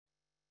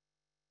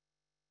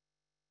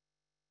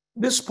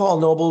This is Paul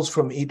Nobles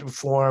from Eat to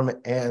Perform,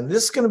 and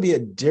this is going to be a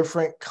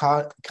different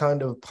kind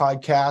of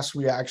podcast.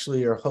 We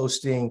actually are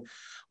hosting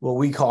what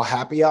we call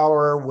happy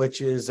hour, which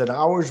is an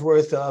hour's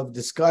worth of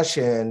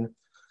discussion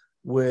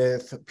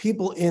with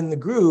people in the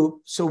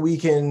group so we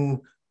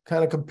can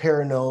kind of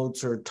compare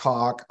notes or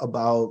talk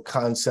about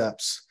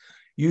concepts.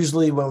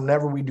 Usually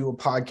whenever we do a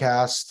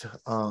podcast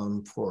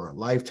for a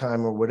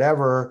lifetime or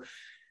whatever,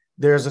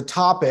 there's a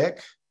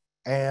topic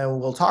and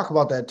we'll talk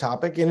about that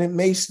topic, and it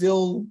may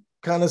still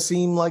kind of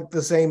seem like the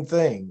same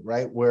thing,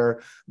 right?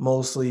 Where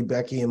mostly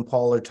Becky and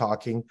Paul are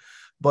talking,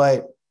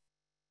 but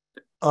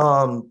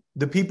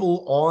the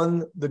people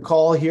on the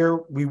call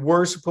here, we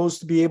were supposed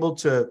to be able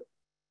to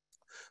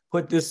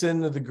put this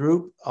into the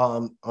group.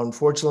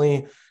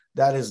 Unfortunately,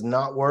 that is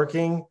not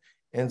working.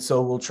 And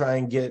so we'll try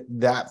and get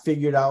that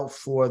figured out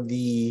for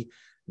the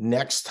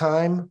next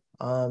time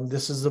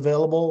this is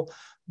available.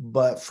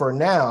 But for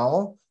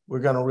now, we're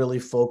going to really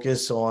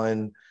focus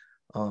on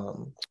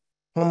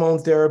hormone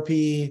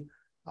therapy,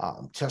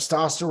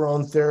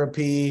 testosterone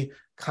therapy,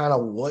 kind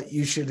of what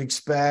you should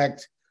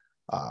expect,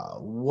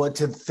 what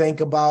to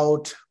think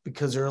about,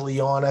 because early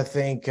on, I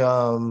think,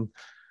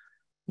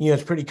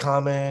 it's pretty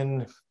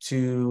common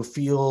to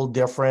feel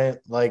different.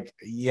 Like,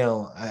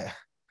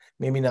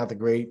 maybe not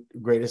the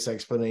greatest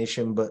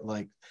explanation, but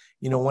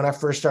when I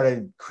first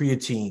started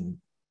creatine,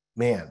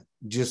 man,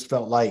 just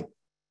felt like,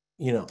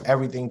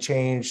 everything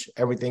changed.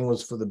 Everything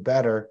was for the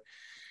better.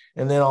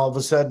 And then all of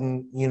a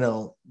sudden,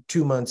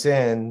 2 months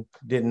in,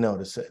 didn't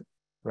notice it,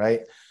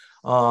 right?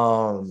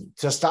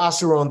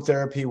 Testosterone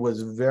therapy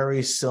was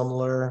very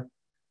similar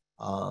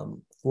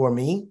for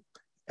me.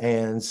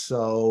 And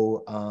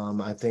so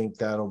I think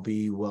that'll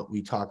be what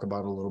we talk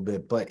about a little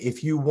bit. But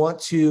if you want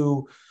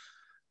to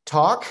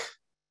talk,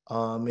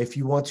 if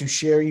you want to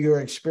share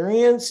your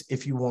experience,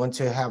 if you want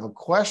to have a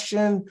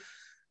question,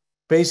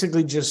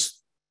 basically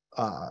just,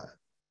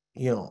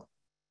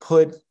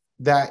 put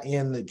that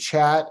in the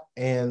chat,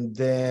 and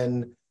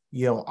then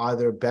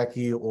either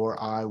Becky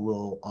or I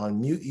will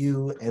unmute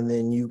you, and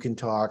then you can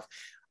talk.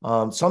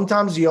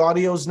 Sometimes the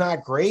audio is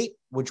not great,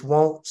 which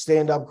won't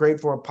stand up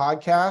great for a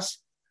podcast.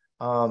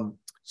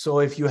 So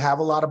if you have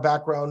a lot of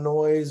background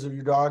noise or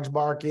your dog's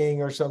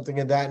barking or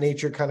something of that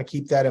nature, kind of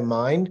keep that in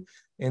mind,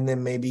 and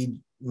then maybe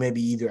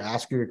either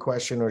ask your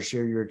question or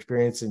share your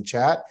experience in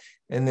chat,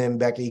 and then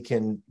Becky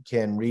can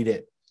read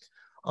it.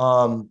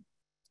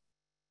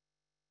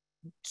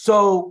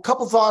 So a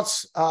couple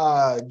thoughts,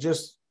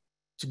 just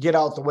to get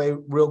out the way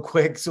real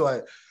quick.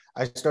 So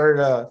I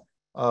started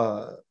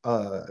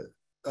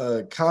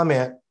a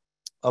comment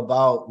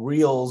about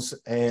reels,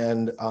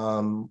 and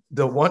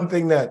the one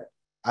thing that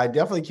I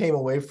definitely came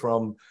away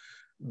from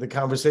the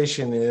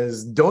conversation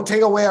is don't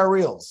take away our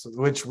reels,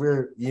 which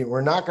we're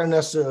not going to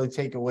necessarily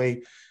take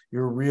away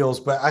your reels.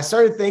 But I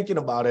started thinking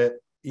about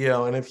it,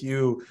 and if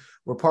you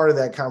were part of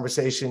that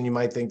conversation, you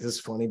might think this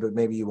is funny, but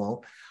maybe you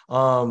won't.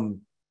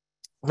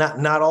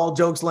 Not all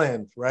jokes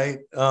land, right?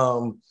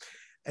 But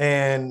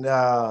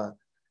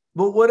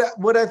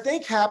what I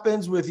think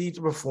happens with Eat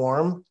to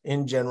Perform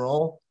in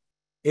general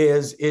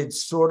is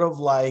it's sort of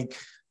like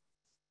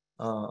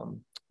the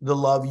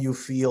love you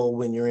feel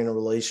when you're in a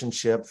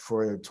relationship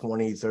for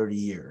 20, 30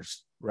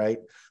 years, right?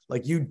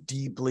 Like you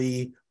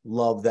deeply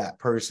love that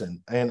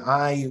person. And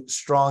I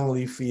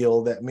strongly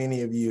feel that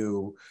many of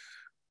you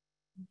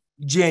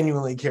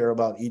genuinely care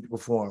about Eat to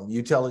Perform.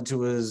 You tell it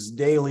to us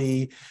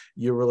daily.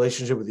 Your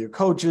relationship with your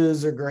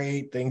coaches are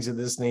great, things of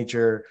this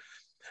nature.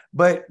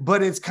 But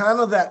it's kind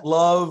of that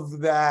love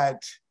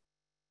that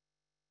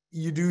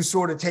you do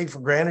sort of take for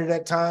granted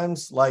at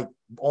times, like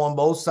on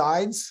both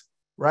sides,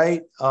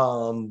 right?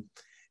 And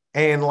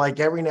like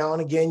every now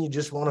and again, you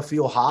just want to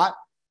feel hot.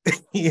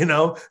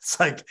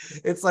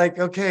 It's like,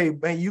 okay,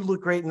 man, you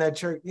look great in that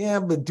shirt. Yeah,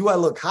 but do I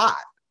look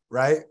hot?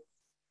 Right.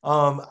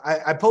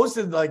 I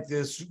posted like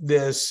this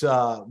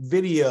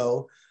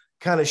video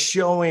kind of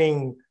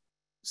showing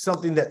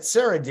something that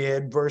Sarah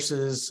did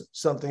versus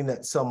something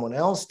that someone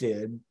else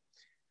did.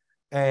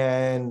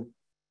 And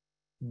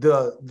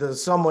the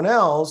someone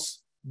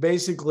else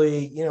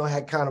basically,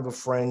 had kind of a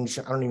fringe.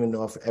 I don't even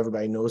know if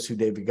everybody knows who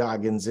David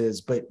Goggins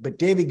is, but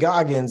David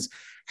Goggins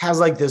has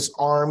like this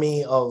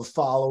army of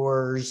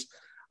followers.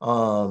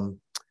 And,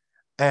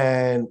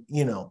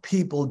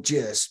 people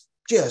just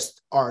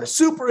are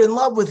super in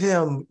love with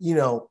him, in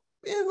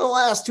the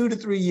last 2 to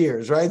 3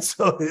 years, right?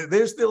 So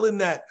they're still in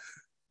that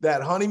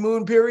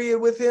honeymoon period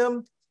with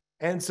him.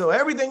 And so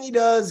everything he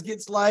does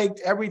gets liked,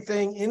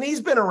 everything. And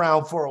he's been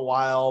around for a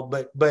while,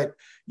 but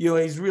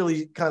he's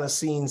really kind of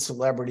seen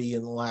celebrity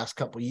in the last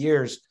couple of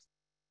years.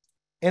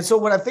 And so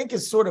what I think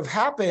has sort of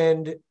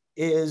happened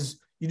is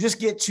you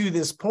just get to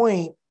this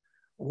point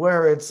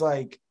where it's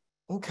like,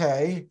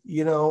 okay,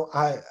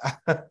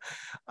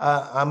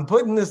 I'm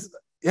putting this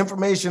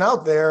information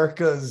out there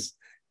because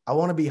I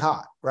want to be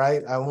hot,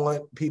 right? I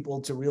want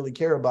people to really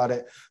care about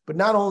it, but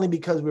not only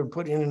because we're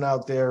putting it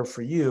out there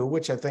for you,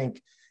 which I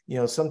think,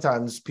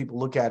 sometimes people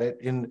look at it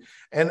and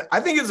I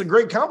think it's a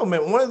great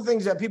compliment. One of the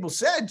things that people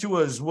said to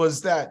us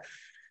was that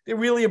they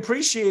really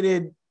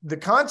appreciated the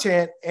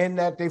content and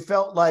that they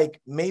felt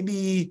like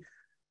maybe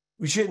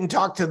we shouldn't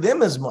talk to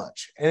them as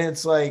much. And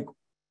it's like,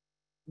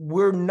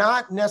 we're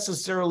not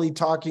necessarily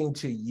talking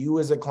to you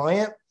as a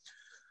client,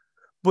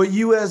 but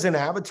you as an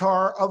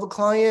avatar of a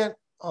client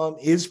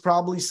is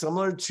probably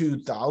similar to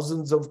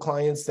thousands of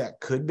clients that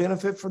could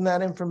benefit from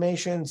that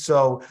information.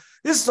 So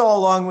this is all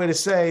a long way to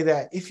say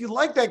that if you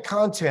like that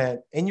content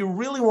and you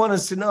really want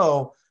us to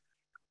know,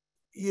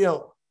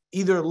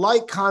 either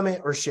like,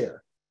 comment, or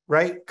share,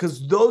 right?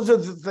 Because those are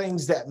the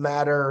things that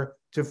matter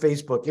to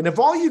Facebook. And if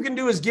all you can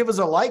do is give us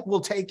a like,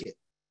 we'll take it,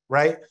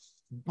 right?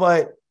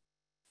 But,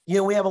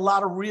 we have a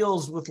lot of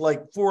reels with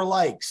like 4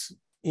 likes,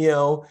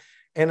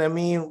 and I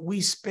mean, we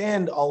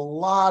spend a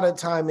lot of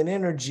time and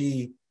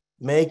energy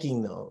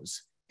making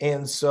those.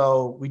 And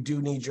so we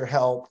do need your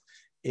help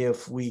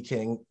if we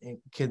can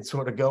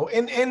sort of go.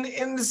 And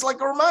it's like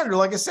a reminder,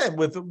 like I said,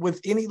 with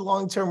any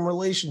long-term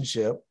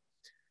relationship,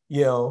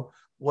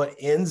 what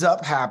ends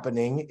up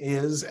happening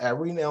is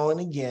every now and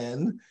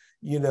again,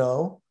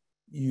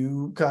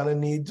 you kind of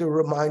need to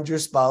remind your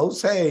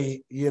spouse,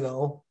 hey,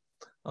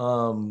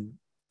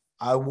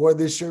 I wore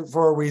this shirt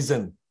for a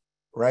reason,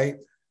 right?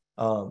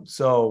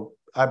 So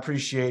I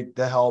appreciate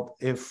the help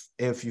if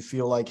you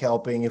feel like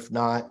helping. If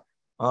not,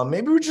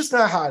 maybe we're just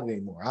not hot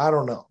anymore. I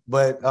don't know.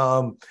 But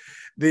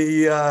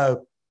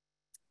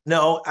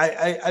no,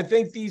 I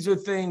think these are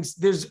things.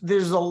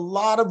 There's a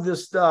lot of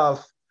this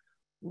stuff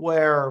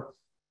where,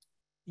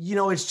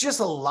 it's just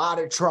a lot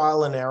of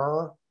trial and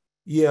error,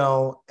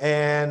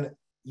 and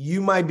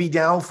you might be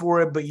down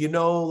for it, but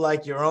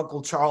like your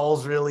Uncle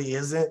Charles really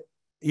isn't,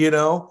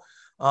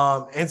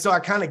 and so I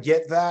kind of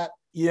get that,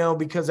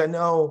 because I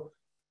know,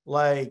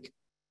 like,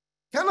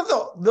 kind of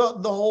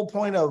the whole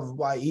point of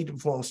why Eat to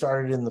Perform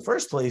started in the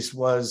first place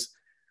was,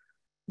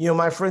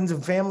 my friends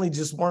and family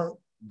just weren't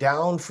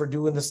down for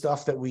doing the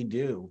stuff that we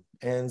do.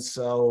 And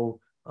so,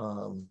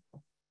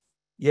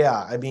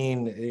 yeah, I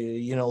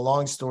mean,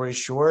 long story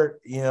short,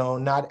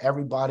 not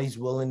everybody's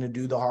willing to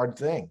do the hard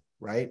thing,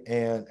 right?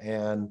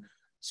 And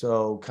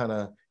so kind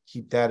of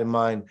keep that in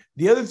mind.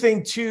 The other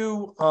thing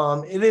too,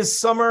 it is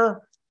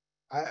summer.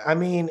 I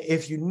mean,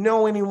 if you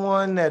know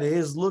anyone that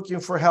is looking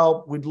for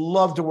help, we'd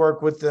love to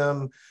work with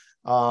them.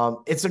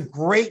 It's a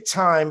great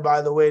time,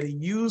 by the way, to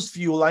use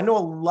fuel. I know a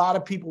lot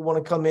of people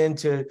want to come in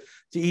to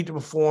Eat to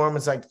Perform.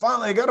 It's like,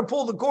 finally, I got to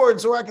pull the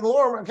cord so I can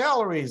lower my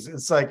calories.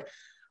 It's like,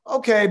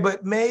 okay,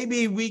 but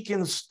maybe we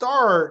can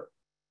start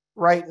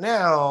right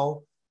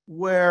now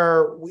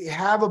where we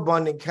have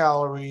abundant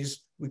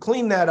calories. We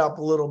clean that up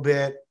a little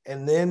bit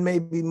and then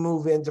maybe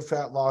move into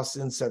fat loss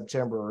in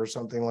September or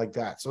something like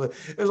that. So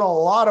there's a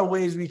lot of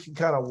ways we can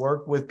kind of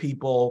work with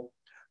people,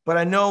 but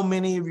I know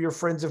many of your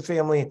friends and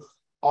family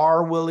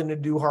are willing to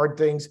do hard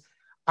things.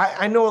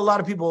 I know a lot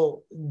of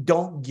people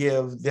don't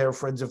give their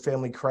friends and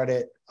family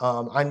credit.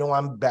 I know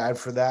I'm bad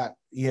for that,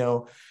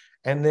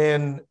 and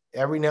then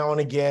every now and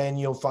again,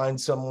 you'll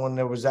find someone.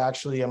 There was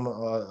actually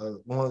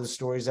one of the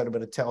stories that I'm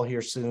going to tell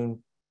here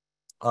soon.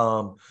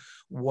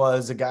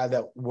 Was a guy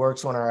that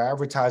works on our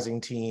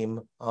advertising team,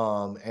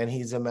 and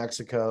he's in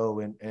Mexico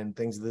and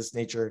things of this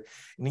nature.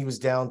 And he was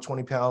down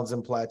 20 pounds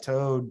and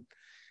plateaued.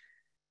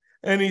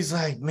 And he's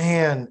like,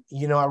 man,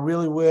 I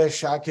really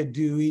wish I could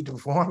do Eat to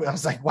Perform. I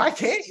was like, why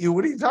can't you?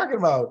 What are you talking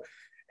about?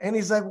 And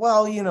he's like,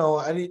 well,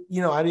 I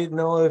didn't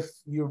know if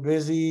you're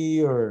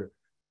busy or.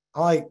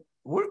 I'm like,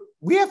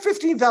 we have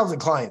 15,000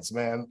 clients,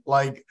 man.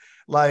 Like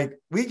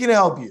we can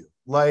help you.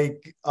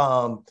 Like,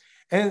 and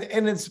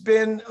it's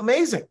been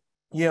amazing.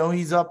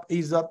 He's up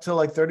to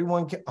like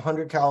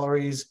 3,100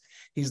 calories.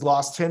 He's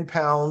lost 10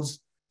 pounds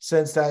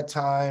since that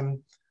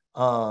time.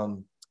 I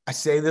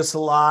say this a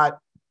lot,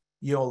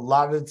 a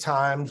lot of the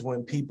times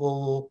when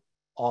people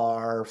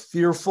are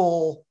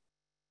fearful,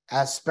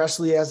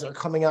 especially as they're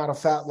coming out of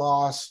fat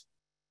loss,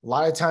 a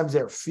lot of times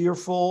they're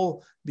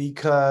fearful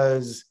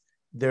because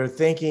they're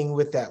thinking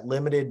with that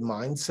limited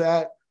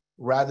mindset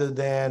rather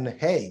than,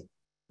 hey,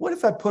 what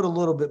if I put a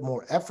little bit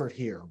more effort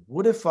here?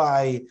 What if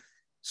I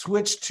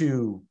switch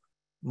to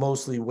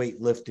mostly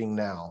weightlifting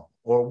now?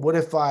 Or what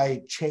if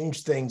I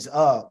change things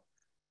up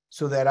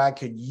so that I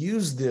could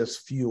use this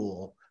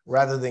fuel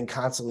rather than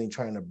constantly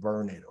trying to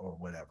burn it or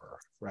whatever,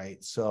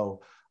 right?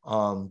 So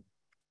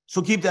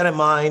keep that in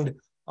mind.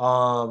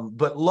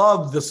 But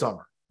love the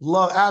summer.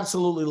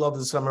 Absolutely love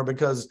the summer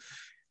because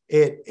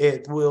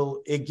it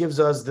gives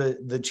us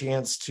the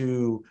chance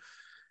to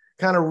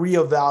kind of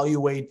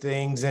reevaluate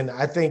things. And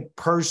I think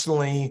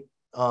personally,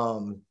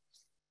 I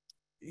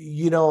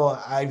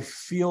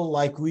feel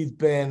like we've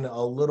been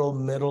a little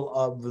middle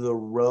of the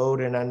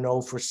road. And I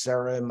know for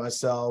Sarah and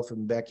myself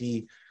and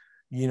Becky,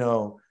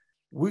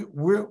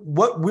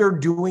 what we're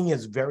doing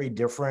is very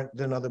different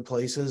than other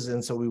places.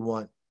 And so we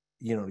want,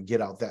 to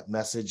get out that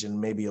message and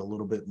maybe a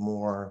little bit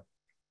more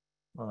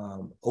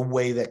a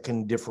way that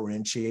can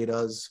differentiate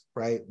us,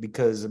 right?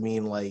 Because I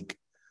mean, like,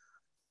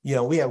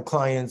 we have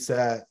clients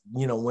that,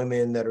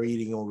 women that are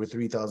eating over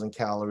 3,000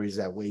 calories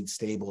that weighed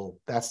stable.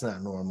 That's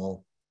not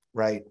normal,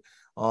 right?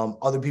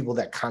 Other people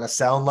that kind of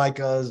sound like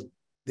us,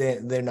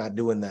 they're not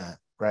doing that,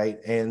 right?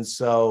 And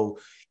so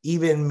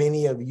even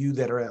many of you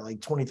that are at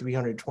like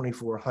 2,300,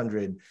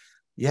 2,400,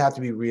 you have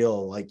to be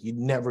real. Like you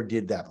never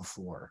did that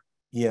before,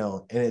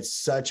 and it's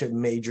such a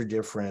major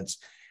difference.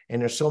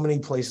 And there's so many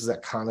places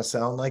that kind of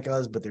sound like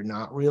us, but they're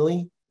not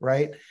really,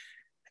 right?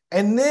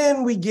 And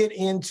then we get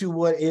into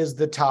what is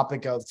the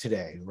topic of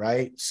today,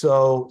 right?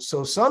 So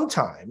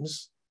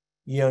sometimes,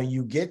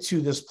 you get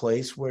to this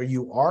place where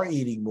you are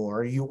eating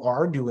more, you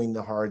are doing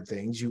the hard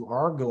things, you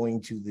are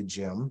going to the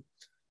gym,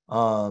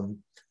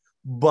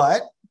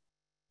 but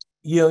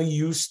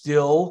you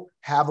still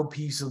have a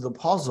piece of the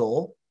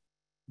puzzle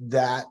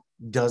that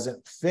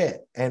doesn't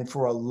fit. And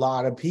for a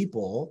lot of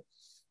people,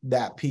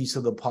 that piece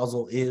of the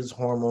puzzle is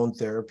hormone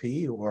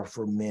therapy, or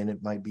for men,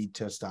 it might be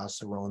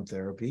testosterone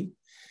therapy.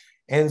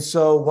 And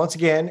so once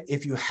again,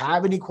 if you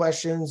have any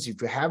questions,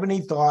 if you have any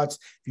thoughts,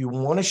 if you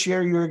want to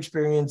share your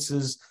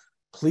experiences,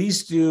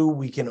 please do.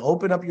 We can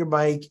open up your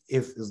mic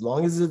as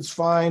long as it's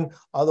fine.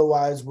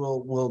 Otherwise,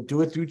 we'll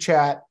do it through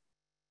chat.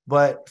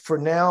 But for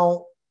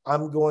now,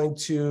 I'm going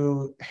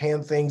to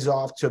hand things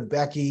off to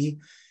Becky,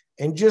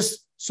 and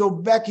just so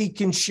Becky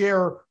can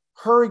share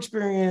her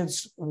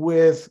experience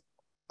with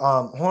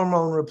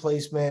hormone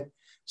replacement,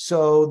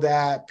 so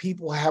that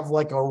people have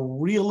like a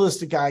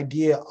realistic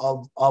idea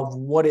of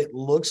what it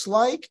looks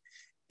like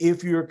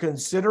if you're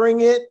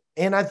considering it.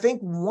 And I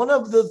think one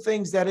of the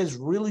things that is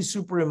really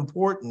super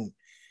important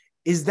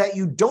is that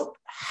you don't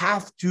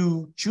have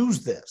to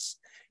choose this.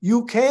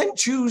 You can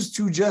choose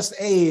to just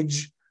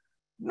age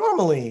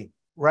normally,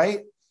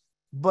 right?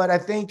 But I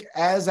think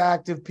as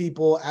active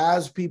people,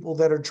 as people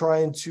that are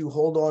trying to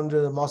hold on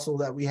to the muscle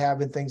that we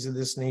have and things of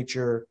this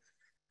nature,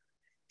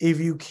 if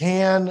you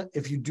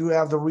do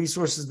have the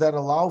resources that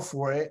allow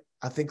for it,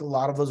 I think a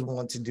lot of us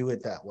want to do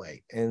it that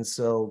way. And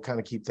so kind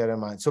of keep that in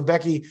mind. So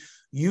Becky,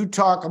 you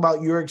talk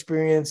about your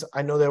experience.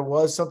 I know there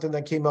was something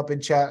that came up in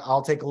chat.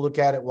 I'll take a look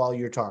at it while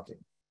you're talking.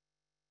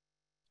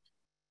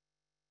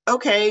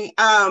 Okay.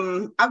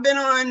 I've been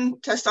on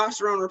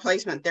testosterone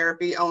replacement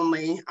therapy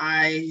only.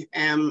 I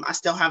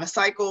still have a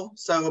cycle,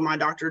 so my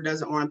doctor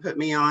doesn't want to put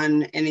me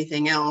on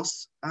anything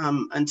else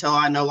until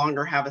I no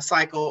longer have a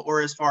cycle,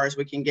 or as far as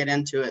we can get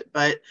into it.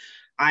 But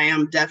I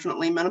am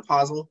definitely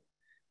menopausal.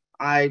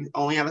 I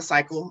only have a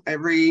cycle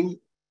every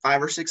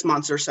 5 or 6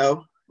 months or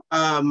so.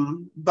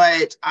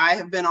 But I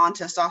have been on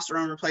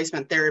testosterone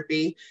replacement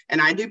therapy,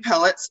 and I do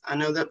pellets. I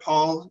know that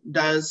Paul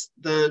does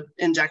the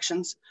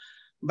injections,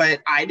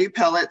 but I do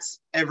pellets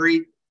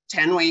every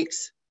 10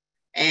 weeks,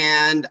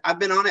 and I've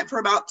been on it for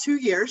about 2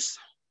 years.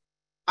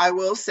 I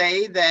will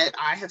say that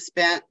I have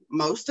spent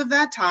most of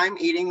that time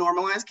eating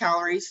normalized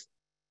calories.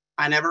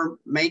 I never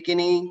make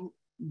any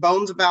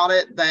bones about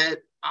it that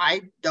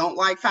I don't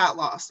like fat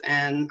loss,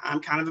 and I'm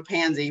kind of a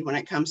pansy when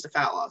it comes to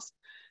fat loss.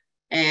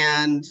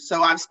 And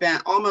so I've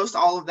spent almost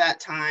all of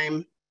that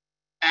time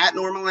at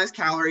normalized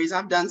calories.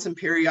 I've done some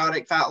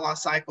periodic fat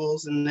loss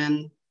cycles, and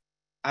then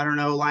I don't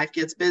know, life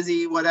gets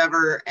busy,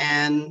 whatever,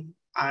 and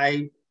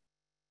I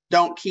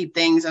don't keep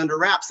things under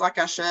wraps like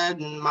I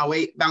should, and my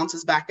weight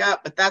bounces back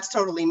up. But that's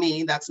totally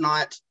me.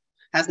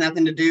 Has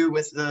nothing to do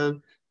with the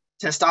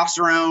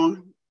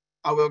testosterone.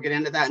 I will get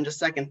into that in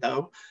just a second,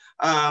 though,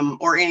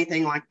 or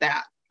anything like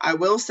that. I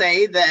will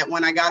say that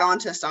when I got on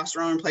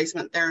testosterone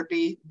replacement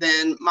therapy,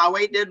 then my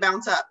weight did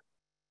bounce up.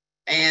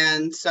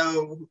 And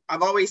so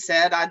I've always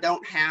said I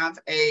don't have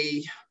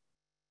a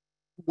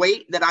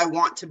weight that I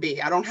want to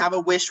be. I don't have a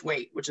wish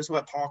weight, which is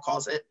what Paul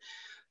calls it.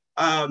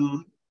 I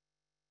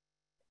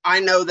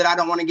know that I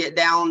don't want to get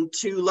down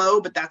too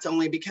low, but that's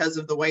only because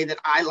of the way that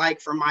I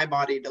like for my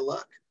body to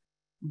look.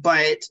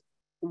 But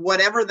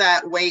whatever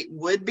that weight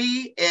would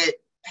be, it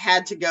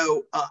had to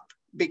go up,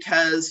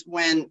 because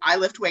when I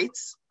lift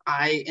weights,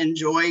 I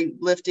enjoy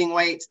lifting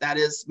weights. That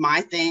is my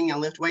thing. I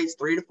lift weights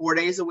 3 to 4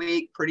 days a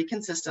week pretty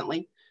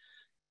consistently.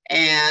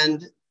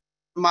 And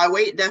my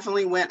weight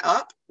definitely went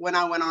up when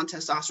I went on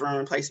testosterone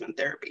replacement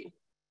therapy.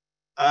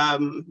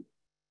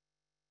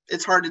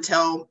 It's hard to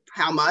tell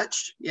how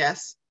much.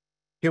 Yes.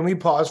 Can we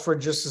pause for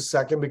just a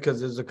second? Because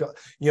there's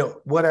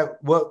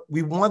what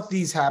we want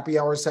these happy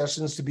hour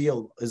sessions to be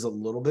is a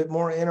little bit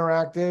more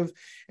interactive.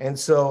 And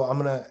so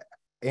I'm going to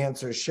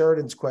answer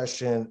Sheridan's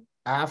question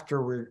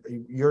after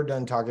you're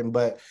done talking.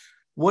 But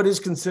what is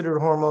considered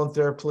hormone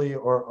therapy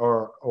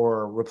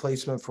or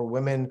replacement for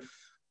women?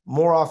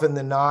 More often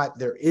than not,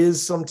 there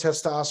is some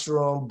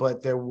testosterone,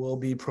 but there will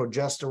be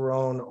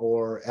progesterone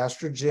or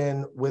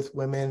estrogen with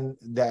women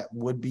that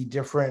would be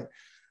different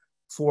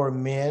for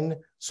men.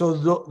 So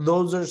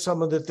those are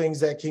some of the things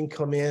that can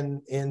come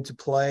into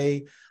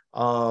play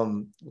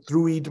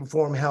through Eat to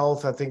Perform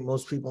Health. I think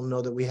most people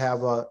know that we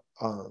have a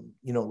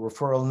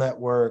referral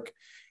network,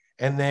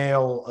 and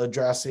they'll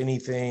address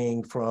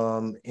anything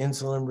from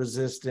insulin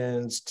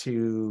resistance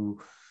to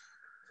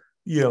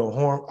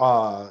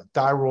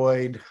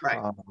thyroid,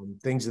 right.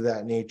 Things of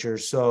that nature.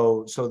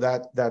 So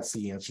that's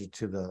the answer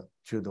to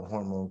the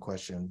hormone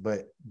question.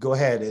 But go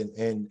ahead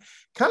and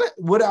kind of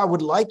what I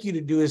would like you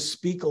to do is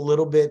speak a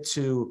little bit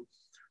to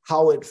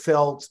how it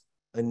felt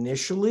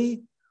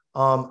initially.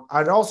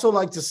 I'd also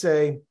like to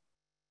say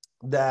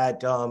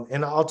that,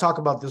 and I'll talk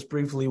about this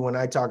briefly when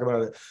I talk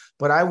about it,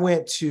 but I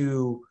went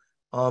to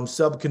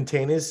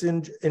subcutaneous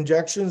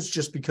injections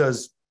just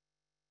because,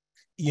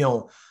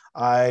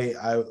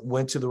 I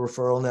went to the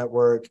referral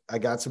network. I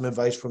got some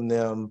advice from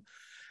them.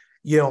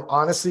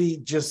 Honestly,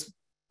 just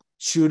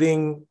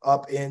shooting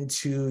up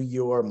into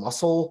your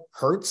muscle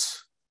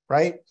hurts,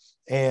 right?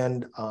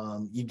 And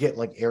you get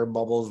like air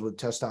bubbles with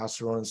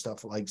testosterone and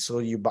stuff, like, so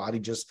your body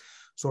just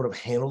sort of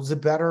handles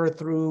it better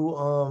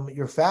through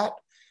your fat.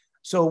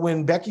 So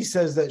when Becky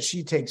says that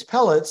she takes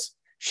pellets,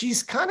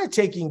 she's kind of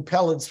taking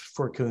pellets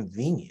for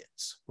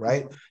convenience,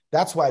 right?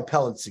 That's why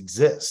pellets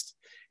exist.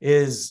 And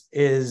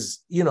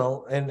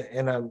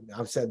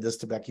I've said this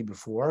to Becky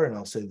before, and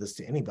I'll say this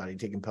to anybody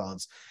taking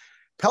pellets.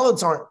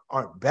 Pellets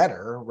aren't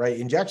better, right?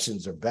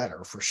 Injections are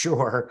better for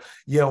sure,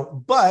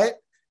 but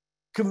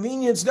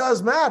convenience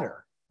does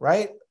matter,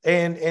 right?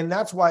 And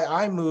that's why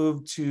I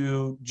moved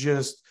to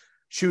just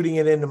shooting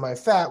it into my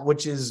fat,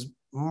 which is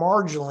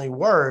marginally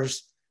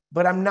worse,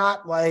 but I'm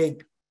not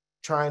like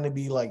trying to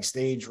be like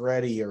stage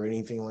ready or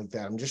anything like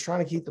that. I'm just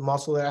trying to keep the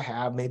muscle that I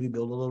have, maybe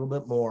build a little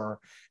bit more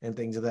and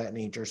things of that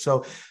nature.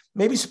 So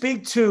maybe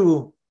speak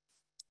to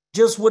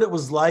just what it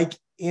was like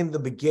in the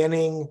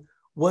beginning.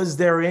 Was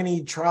there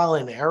any trial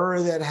and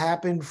error that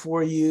happened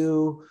for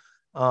you?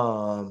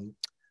 The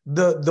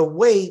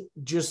weight,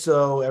 just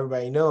so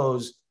everybody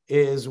knows,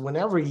 is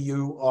whenever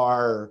you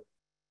are,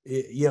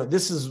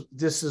 this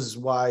is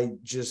why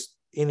just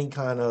any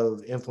kind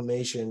of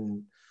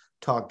inflammation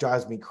talk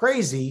drives me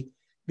crazy,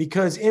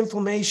 because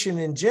inflammation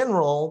in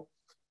general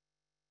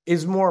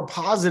is more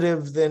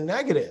positive than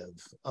negative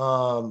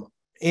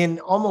in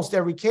almost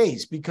every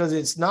case, because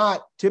it's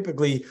not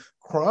typically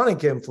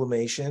chronic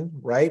inflammation,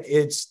 right?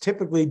 It's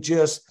typically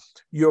just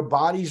your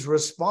body's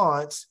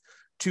response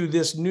to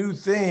this new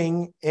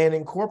thing and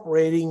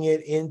incorporating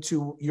it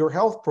into your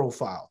health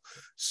profile.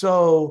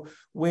 So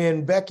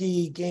when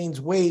Becky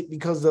gains weight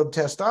because of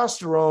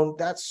testosterone,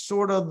 that's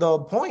sort of the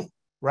point,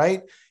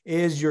 right?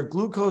 Is your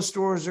glucose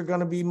stores are going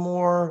to be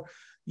more,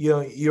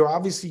 you're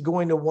obviously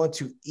going to want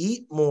to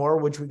eat more,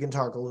 which we can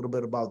talk a little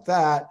bit about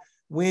that.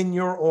 When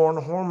you're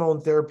on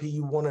hormone therapy,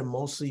 you want to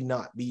mostly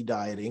not be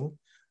dieting,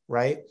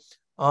 right?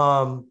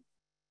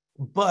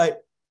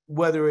 But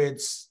whether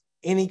it's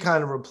any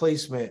kind of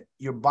replacement,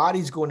 your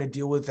body's going to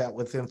deal with that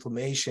with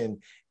inflammation,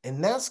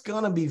 and that's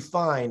going to be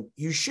fine.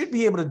 You should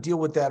be able to deal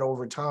with that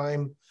over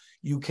time.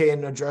 You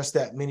can address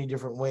that many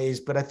different ways,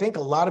 but I think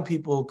a lot of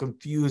people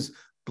confuse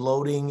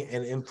bloating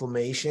and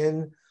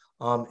inflammation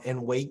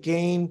and weight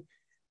gain.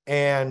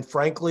 And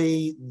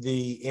frankly,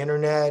 the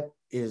internet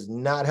is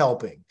not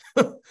helping,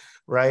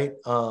 right?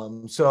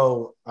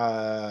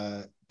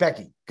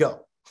 Becky,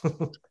 go.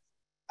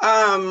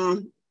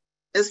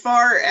 As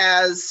far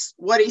as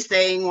what he's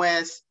saying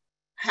with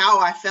how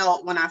I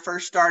felt when I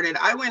first started,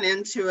 I went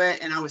into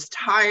it and I was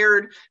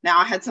tired. Now,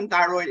 I had some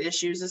thyroid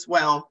issues as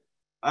well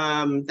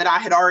that I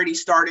had already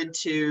started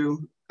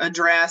to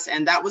address,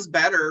 and that was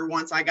better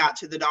once I got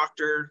to the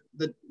doctor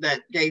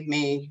that gave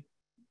me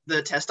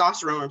the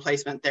testosterone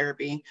replacement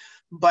therapy,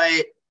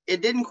 but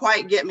it didn't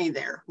quite get me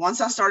there.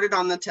 Once I started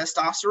on the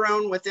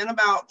testosterone, within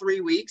about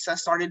 3 weeks, I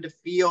started to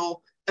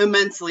feel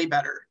immensely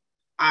better.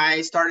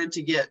 I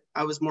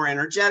was more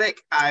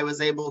energetic. I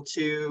was able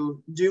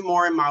to do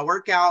more in my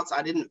workouts.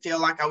 I didn't feel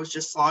like I was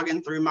just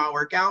slogging through my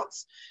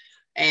workouts.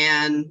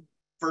 And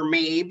for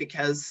me,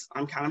 because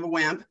I'm kind of a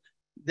wimp,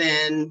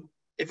 then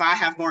if I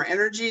have more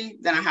energy,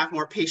 then I have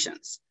more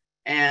patience.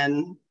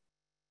 And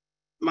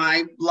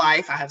my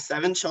life, I have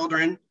 7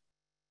 children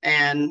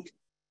and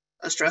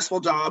a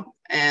stressful job.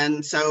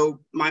 And so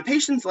my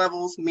patience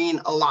levels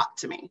mean a lot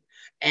to me.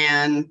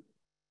 And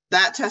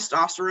that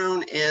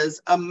testosterone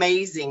is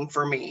amazing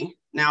for me.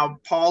 Now,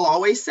 Paul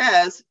always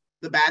says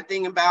the bad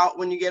thing about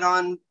when you get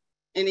on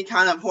any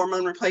kind of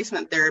hormone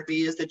replacement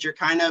therapy is that you're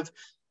kind of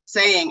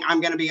saying,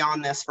 I'm going to be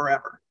on this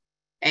forever.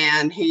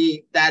 And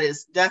that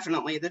is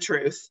definitely the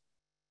truth.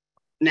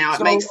 Now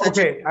it makes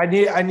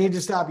I need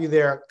to stop you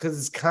there, because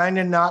it's kind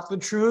of not the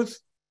truth.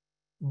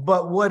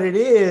 But what it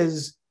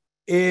is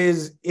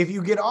if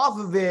you get off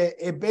of it,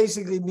 it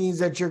basically means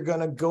that you're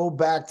going to go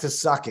back to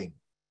sucking,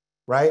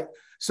 right?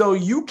 So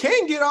you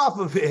can get off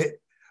of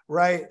it,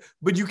 right?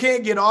 But you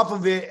can't get off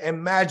of it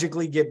and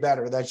magically get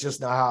better. That's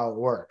just not how it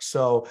works.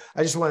 So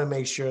I just want to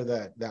make sure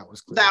that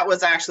was clear. That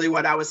was actually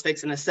what I was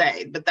fixing to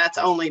say, but that's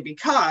only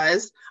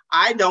because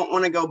I don't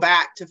want to go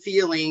back to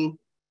feeling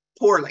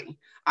poorly.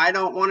 I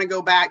don't want to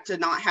go back to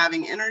not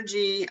having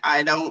energy.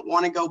 I don't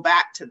want to go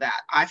back to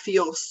that. I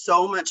feel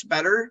so much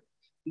better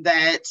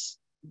that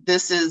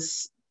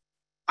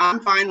I'm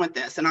fine with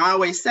this. And I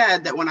always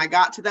said that when I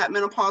got to that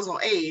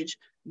menopausal age,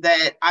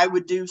 that I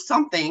would do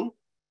something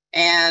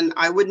and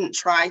I wouldn't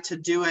try to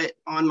do it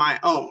on my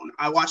own.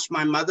 I watched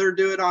my mother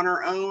do it on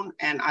her own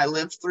and I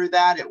lived through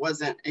that. It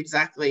wasn't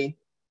exactly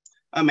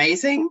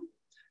amazing.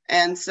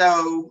 And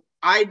so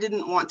I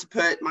didn't want to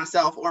put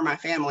myself or my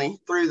family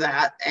through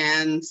that.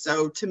 And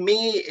so to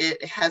me,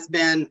 it has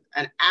been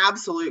an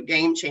absolute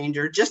game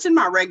changer just in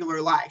my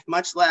regular life,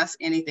 much less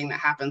anything that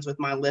happens with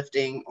my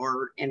lifting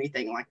or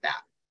anything like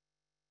that.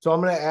 So I'm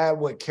going to add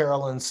what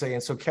Carolyn's saying.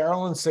 So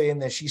Carolyn's saying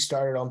that she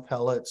started on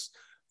pellets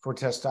for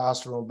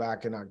testosterone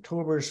back in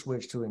October,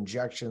 switched to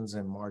injections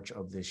in March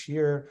of this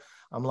year.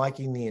 I'm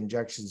liking the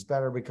injections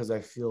better because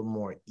I feel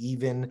more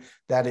even.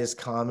 That is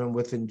common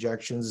with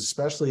injections,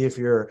 especially if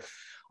you're,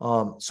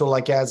 so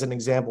like as an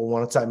example,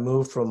 once I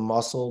moved from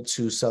muscle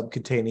to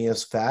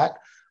subcutaneous fat,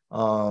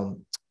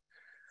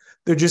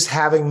 they're just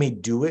having me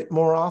do it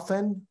more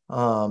often.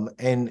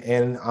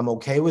 And I'm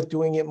okay with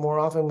doing it more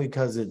often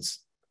because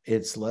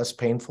it's less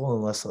painful,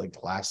 unless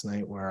like last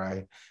night where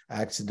I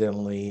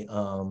accidentally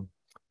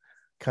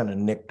kind of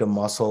nicked a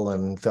muscle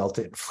and felt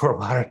it for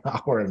about an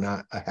hour and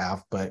a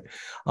half. But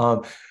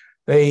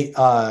they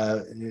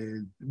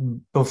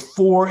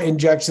before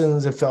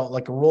injections, it felt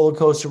like a roller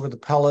coaster with the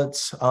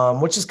pellets,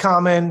 which is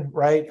common,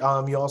 right?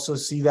 You also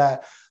see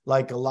that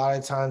like a lot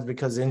of times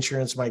because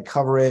insurance might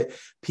cover it,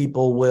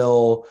 people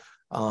will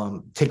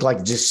take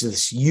like just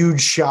this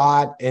huge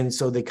shot, and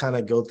so they kind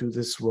of go through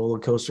this roller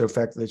coaster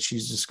effect that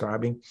she's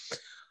describing.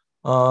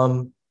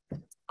 I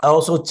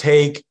also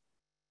take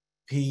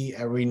P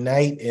every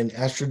night in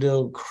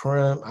estradiol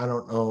cream. I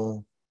don't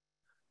know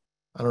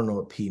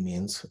what P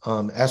means.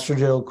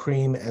 Estradiol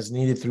cream as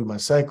needed through my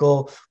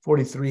cycle.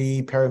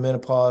 43,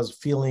 perimenopause,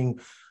 feeling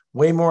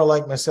way more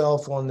like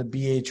myself on the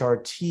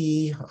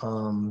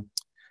BHRT.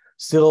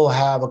 Still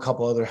have a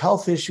couple other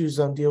health issues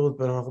I'm dealing with,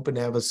 but I'm hoping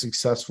to have a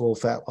successful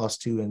fat loss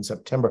too in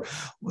September.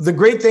 The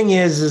great thing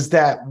is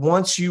that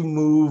once you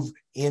move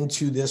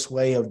into this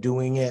way of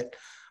doing it,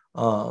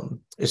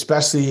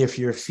 especially if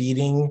you're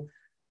feeding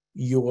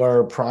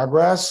your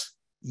progress,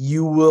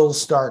 you will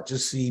start to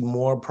see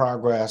more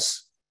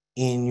progress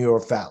in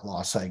your fat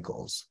loss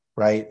cycles,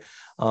 right?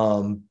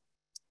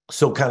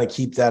 So kind of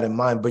keep that in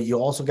mind. But you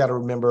also got to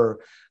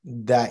remember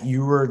that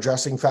you are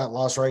addressing fat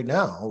loss right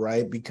now,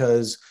 right?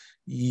 Because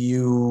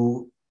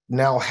you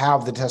now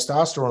have the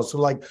testosterone. So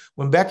like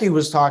when Becky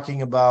was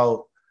talking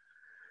about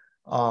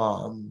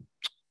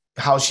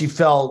how she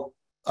felt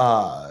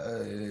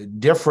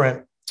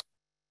different,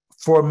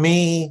 for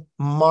me,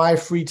 my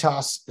free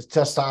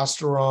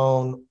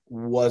testosterone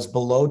was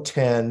below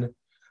 10.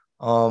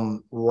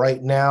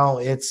 Right now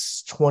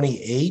it's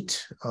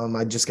 28.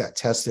 I just got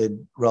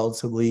tested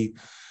relatively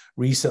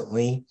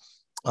recently.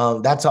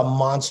 That's a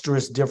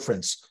monstrous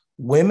difference.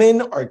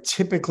 Women are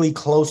typically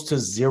close to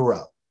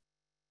 0.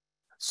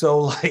 So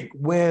like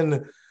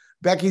when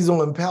Becky's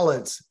on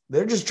pellets,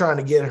 they're just trying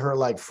to get her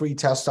like free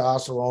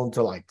testosterone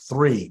to like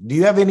 3. Do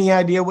you have any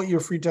idea what your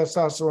free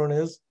testosterone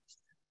is?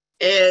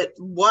 It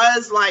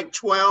was like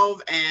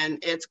 12,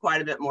 and it's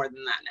quite a bit more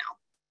than that now.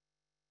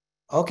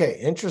 Okay,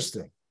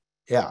 interesting.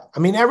 Yeah. I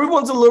mean,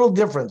 everyone's a little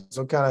different,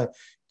 so kind of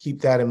keep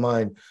that in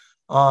mind.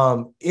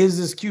 Is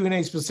this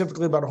Q&A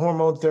specifically about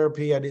hormone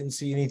therapy? I didn't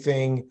see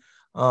anything.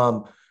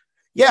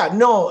 Yeah,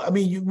 no, I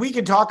mean, we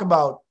could talk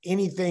about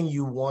anything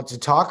you want to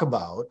talk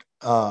about.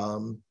 But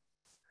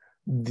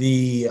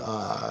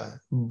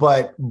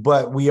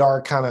we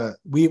are kind of,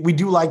 we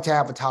do like to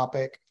have a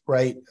topic,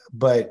 right?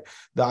 But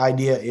the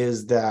idea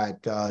is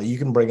that you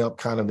can bring up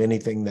kind of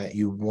anything that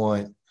you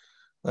want.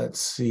 Let's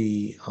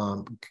see.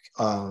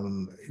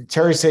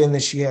 Terry saying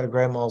that she had a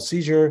grand mal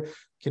seizure,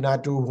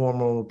 cannot do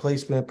hormone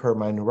replacement per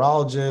my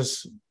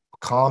neurologist.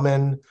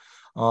 Common.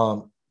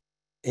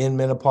 In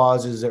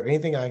menopause, is there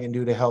anything I can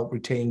do to help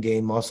retain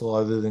gain muscle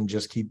other than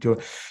just keep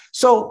doing?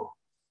 So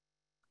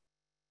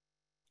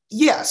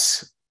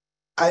yes,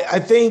 I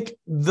think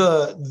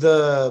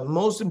the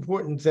most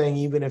important thing,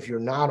 even if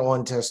you're not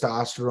on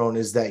testosterone,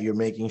 is that you're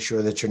making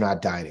sure that you're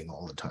not dieting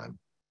all the time,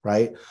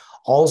 right?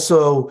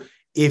 Also,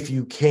 if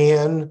you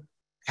can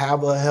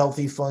have a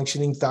healthy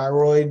functioning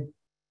thyroid,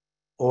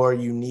 or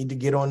you need to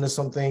get onto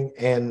something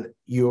and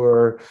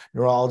your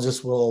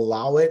neurologist will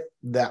allow it,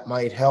 that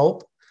might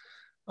help.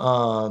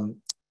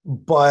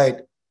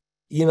 But,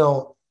 you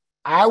know,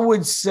 I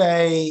would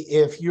say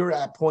if you're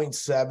at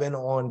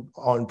 0.7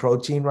 on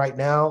protein right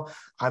now,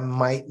 I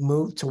might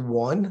move to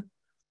 1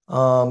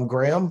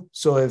 gram.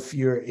 So if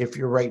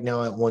you're right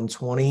now at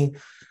 120,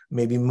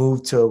 maybe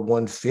move to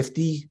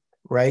 150,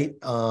 right?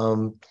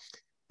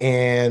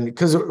 And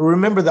because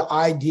remember, the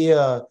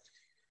idea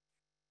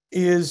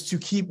is to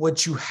keep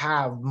what you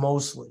have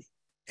mostly.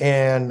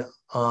 And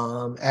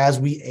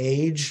as we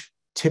age,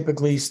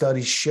 typically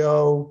studies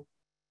show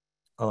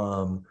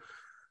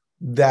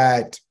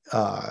that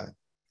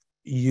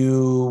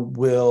you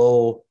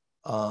will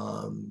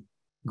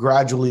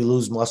gradually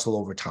lose muscle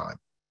over time,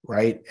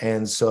 right?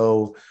 And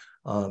so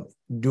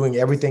doing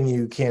everything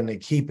you can to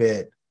keep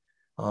it.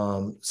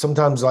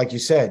 Sometimes, like you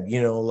said,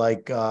 you know,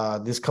 like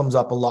this comes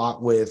up a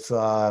lot with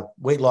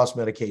weight loss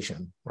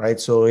medication, right?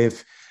 So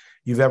if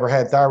you've ever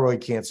had thyroid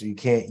cancer, you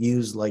can't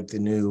use like the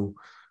new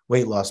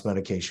weight loss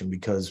medication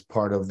because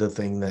part of the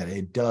thing that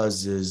it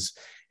does is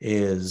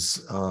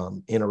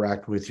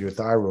interact with your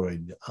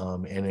thyroid,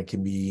 and it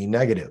can be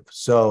negative.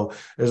 So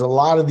there's a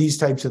lot of these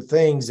types of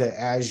things that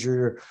as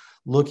you're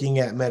looking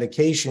at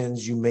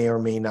medications, you may or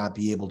may not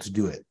be able to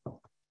do it,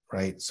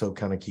 right? So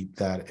kind of keep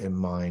that in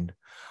mind.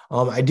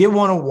 I did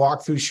want to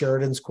walk through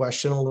Sheridan's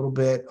question a little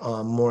bit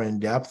more in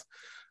depth,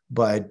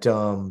 But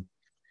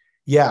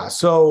yeah,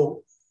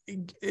 so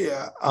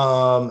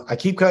I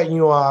keep cutting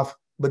you off,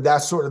 but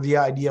that's sort of the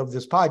idea of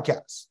this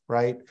podcast,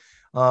 right?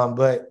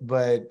 But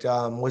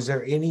was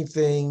there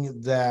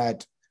anything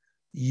that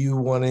you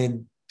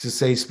wanted to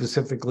say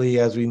specifically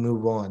as we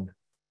move on?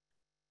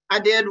 I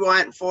did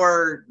want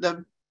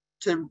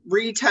to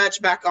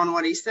retouch back on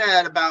what he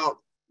said about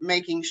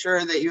making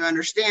sure that you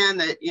understand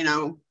that,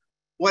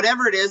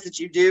 whatever it is that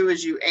you do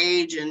as you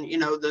age, and,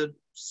 the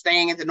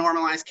staying at the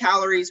normalized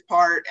calories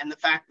part, and the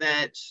fact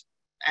that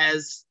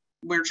as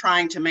we're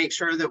trying to make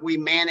sure that we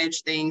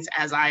manage things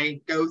as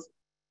I go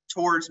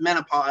towards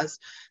menopause,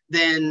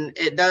 then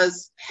it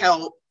does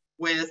help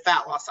with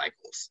fat loss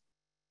cycles.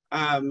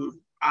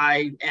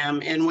 I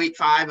am in week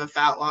 5 of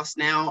fat loss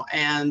now,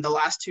 and the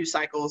last 2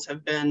 cycles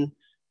have been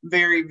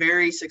very,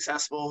 very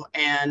successful,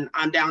 and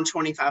I'm down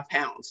 25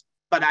 pounds.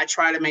 But I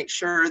try to make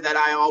sure that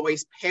I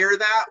always pair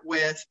that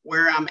with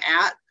where I'm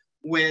at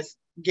with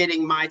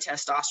getting my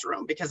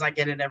testosterone, because I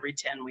get it every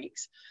 10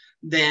 weeks.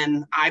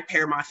 Then I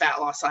pair my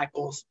fat loss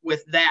cycles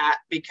with that,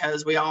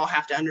 because we all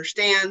have to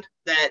understand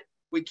that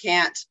we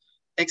can't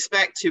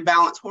expect to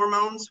balance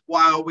hormones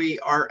while we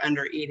are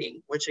under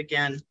eating, which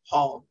again,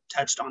 Paul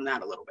touched on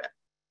that a little bit.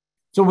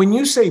 So when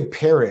you say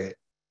pair it,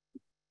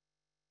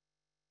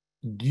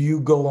 do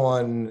you go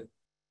on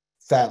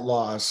fat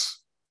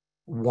loss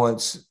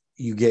once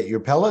you get your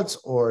pellets,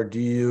 or do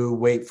you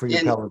wait for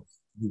your pellets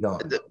to be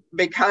gone?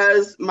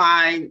 Because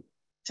my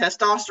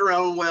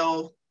testosterone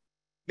will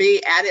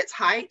be at its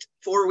height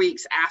 4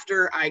 weeks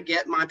after I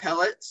get my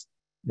pellets.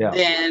 Yeah.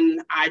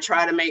 Then I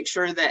try to make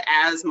sure that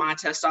as my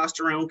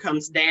testosterone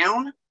comes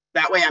down,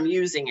 that way I'm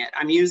using it.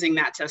 I'm using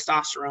that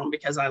testosterone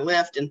because I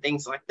lift and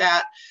things like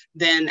that.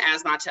 Then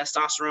as my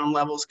testosterone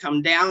levels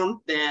come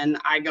down, then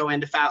I go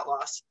into fat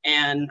loss,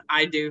 and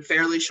I do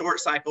fairly short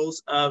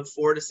cycles of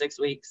 4 to 6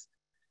 weeks.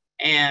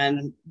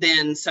 And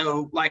then,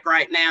 so like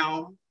right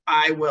now,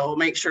 I will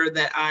make sure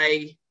that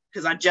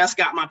because I just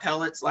got my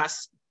pellets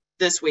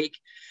this week,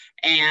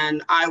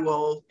 and I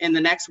will in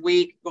the next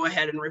week go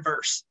ahead and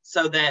reverse,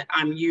 so that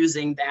I'm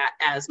using that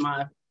as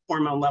my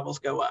hormone levels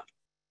go up.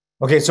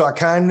 Okay, so I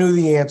kind of knew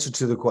the answer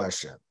to the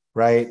question,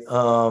 right?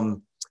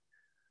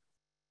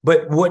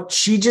 But what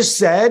she just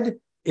said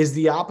is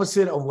the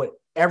opposite of what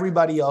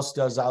everybody else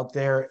does out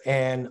there.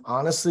 And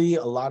honestly,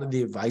 a lot of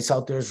the advice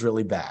out there is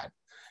really bad.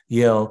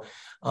 You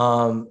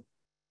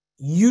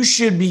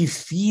should be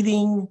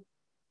feeding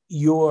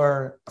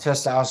your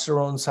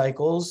testosterone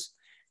cycles.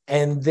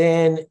 And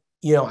then,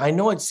 I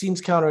know it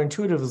seems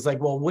counterintuitive. It's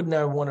like, well, wouldn't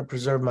I want to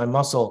preserve my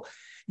muscle?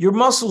 Your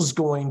muscle's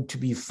going to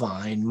be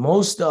fine.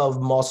 Most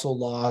of muscle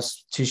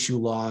loss, tissue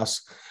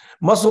loss,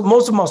 most of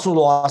muscle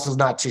loss is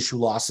not tissue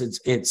loss.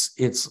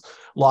 It's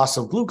loss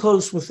of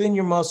glucose within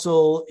your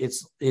muscle.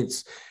 It's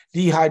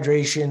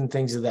dehydration,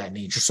 things of that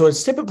nature. So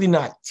it's typically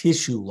not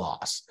tissue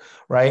loss,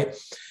 right?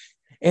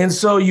 And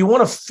so you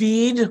want to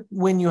feed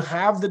when you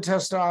have the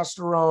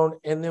testosterone,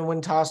 and then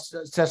when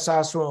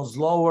testosterone is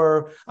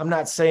lower. I'm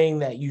not saying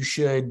that you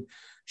should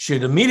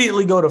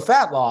immediately go to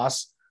fat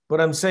loss,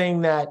 but I'm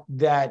saying that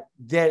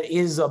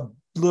is a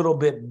little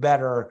bit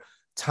better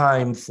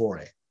time for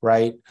it,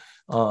 right?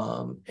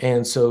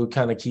 And so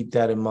kind of keep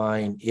that in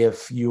mind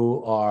if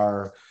you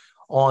are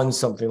on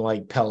something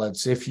like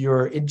pellets. If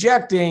you're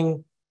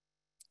injecting,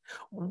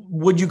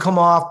 would you come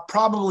off?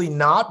 Probably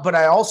not, but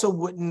I also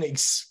wouldn't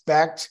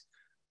expect,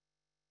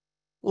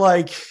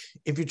 like,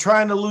 if you're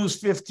trying to lose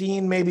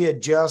 15, maybe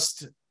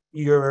adjust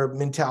your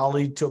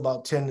mentality to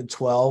about 10 to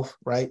 12,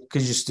 right?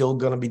 Because you're still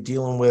going to be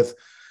dealing with,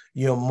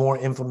 more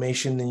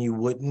inflammation than you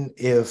wouldn't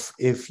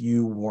if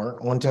you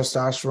weren't on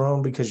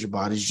testosterone, because your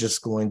body's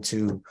just going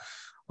to,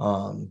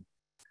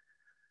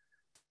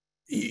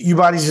 your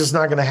body's just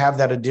not going to have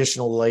that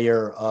additional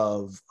layer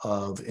of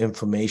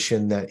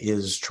inflammation that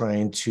is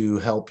trying to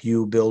help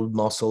you build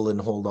muscle and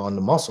hold on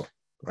to muscle,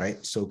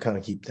 right? So kind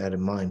of keep that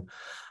in mind.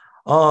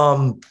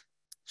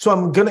 So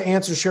I'm going to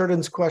answer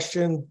Sheridan's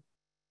question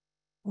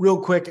real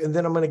quick, and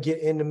then I'm going to get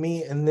into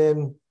me. And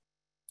then,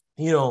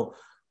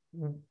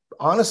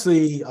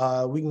 honestly,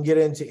 we can get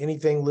into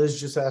anything. Liz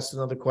just asked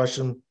another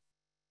question.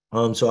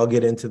 So I'll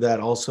get into that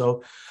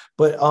also.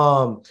 But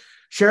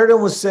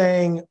Sheridan was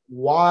saying,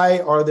 why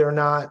are there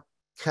not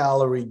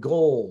calorie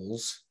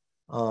goals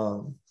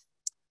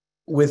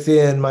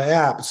within my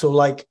app? So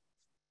like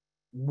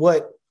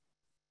what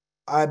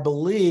I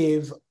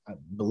believe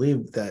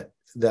that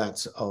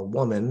that's a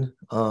woman.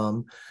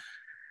 But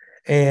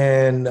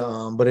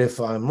if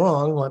I'm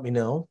wrong, let me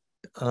know.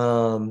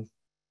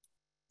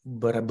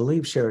 But I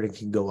believe Sheridan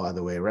can go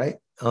either way, right?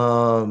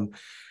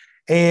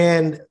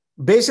 And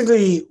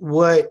basically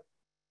the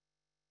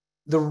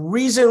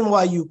reason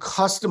why you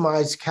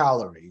customize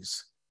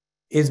calories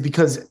is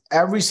because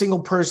every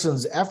single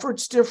person's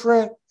effort's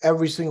different.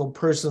 Every single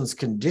person's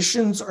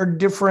conditions are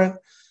different,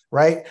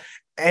 right?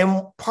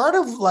 And part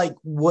of like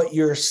what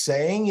you're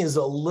saying is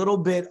a little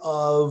bit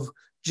of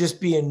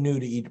just being new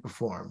to Eat to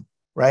Perform,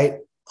 right?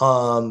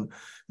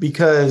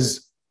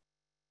 Because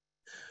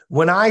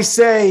When I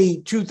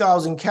say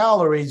 2,000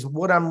 calories,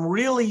 what I'm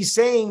really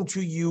saying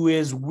to you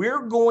is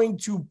we're going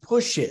to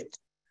push it,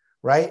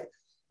 right?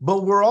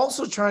 But we're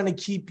also trying to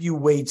keep you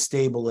weight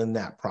stable in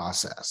that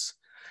process.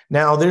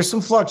 Now, there's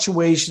some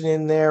fluctuation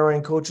in there,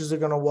 and coaches are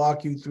going to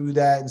walk you through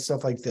that and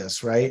stuff like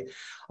this, right?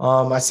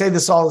 I say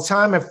this all the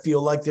time. I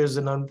feel like there's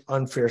an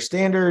unfair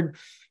standard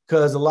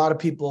because a lot of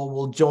people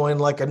will join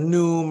like a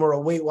Noom or a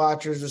Weight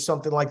Watchers or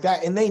something like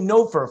that, and they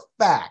know for a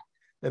fact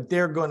that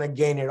they're going to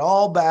gain it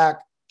all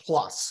back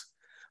plus.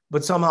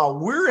 But somehow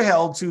we're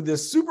held to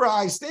this super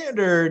high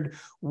standard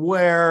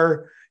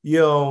where,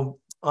 if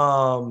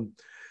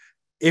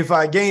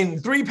I gain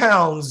 3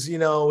 pounds,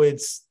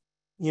 it's,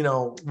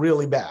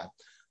 really bad.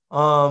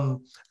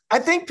 I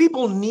think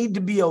people need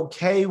to be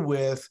okay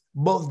with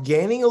both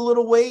gaining a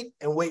little weight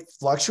and weight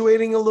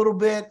fluctuating a little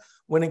bit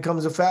when it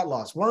comes to fat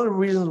loss. One of the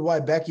reasons why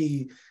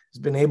Becky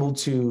has been able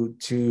to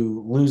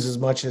lose as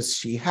much as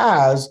she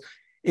has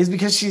is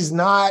because she's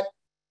not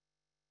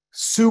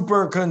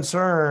super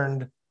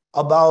concerned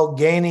about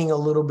gaining a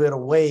little bit of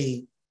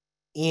weight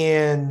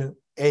in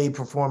a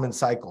performance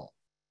cycle,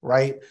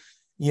 right?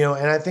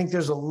 And I think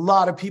there's a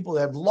lot of people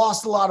that have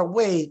lost a lot of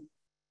weight,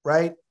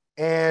 right?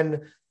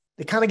 And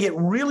they kind of get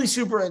really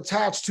super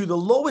attached to the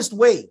lowest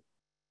weight.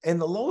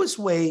 And the lowest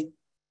weight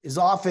is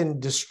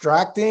often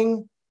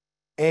distracting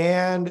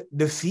and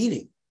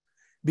defeating.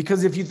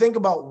 Because if you think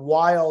about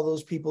why all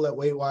those people at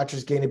Weight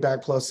Watchers gain it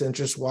back plus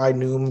interest, why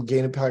Noom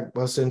gain it back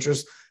plus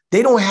interest,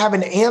 they don't have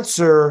an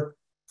answer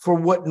for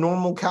what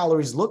normal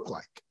calories look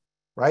like,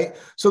 right?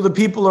 So the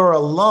people are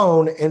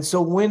alone. And so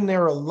when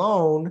they're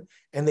alone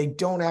and they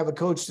don't have a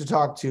coach to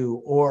talk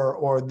to,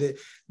 or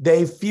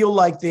they feel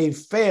like they've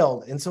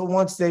failed. And so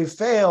once they've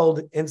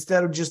failed,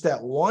 instead of just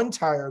that one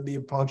tire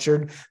being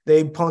punctured,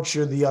 they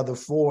puncture the other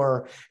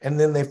 4, and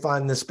then they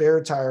find the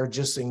spare tire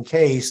just in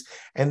case.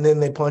 And then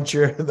they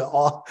puncture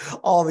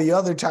all the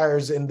other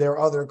tires in their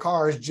other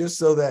cars just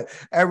so that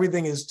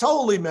everything is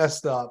totally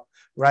messed up,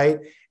 right?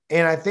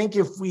 And I think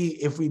if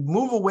we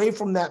move away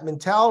from that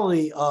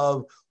mentality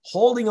of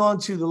holding on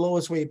to the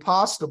lowest weight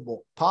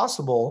possible,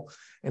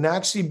 and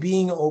actually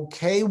being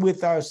okay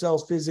with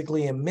ourselves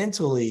physically and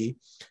mentally,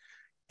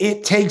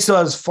 it takes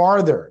us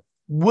farther.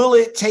 Will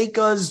it take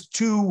us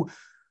to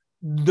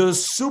the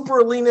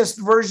super leanest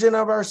version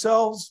of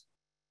ourselves?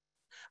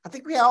 I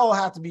think we all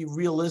have to be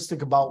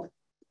realistic about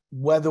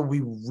whether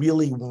we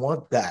really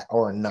want that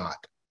or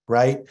not,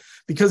 right?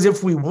 Because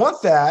if we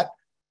want that,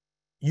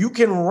 you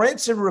can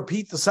rinse and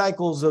repeat the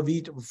cycles of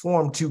Eat to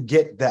Perform to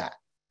get that,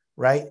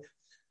 right?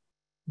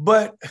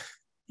 But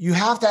you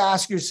have to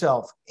ask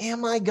yourself,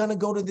 am I going to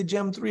go to the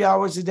gym 3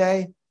 hours a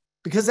day?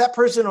 Because that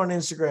person on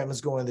Instagram is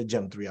going to the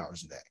gym 3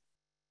 hours a day,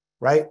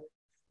 right?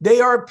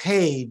 They are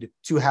paid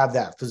to have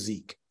that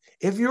physique.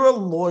 If you're a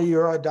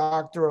lawyer, a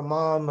doctor, a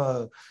mom,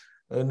 a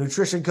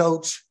nutrition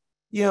coach,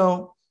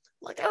 our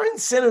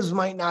incentives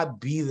might not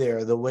be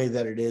there the way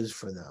that it is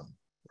for them,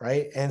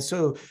 right? And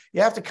so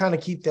you have to kind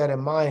of keep that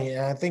in mind.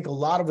 And I think a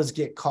lot of us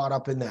get caught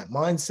up in that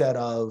mindset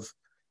of,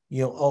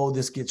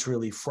 this gets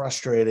really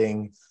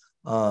frustrating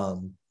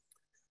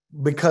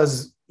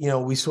because,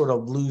 we sort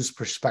of lose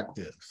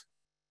perspective.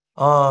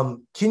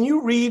 Can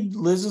you read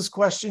Liz's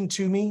question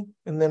to me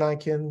and then I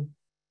can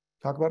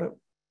talk about it?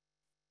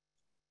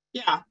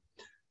 Yeah.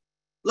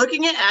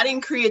 Looking at adding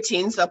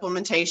creatine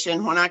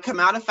supplementation when I come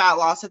out of fat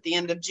loss at the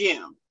end of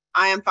June.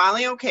 I am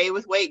finally okay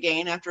with weight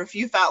gain after a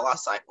few fat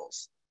loss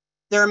cycles.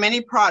 There are many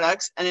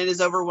products and it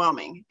is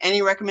overwhelming.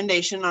 Any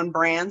recommendation on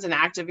brands and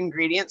active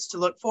ingredients to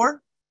look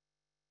for?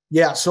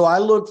 Yeah, so I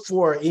look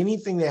for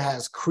anything that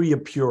has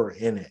Creapure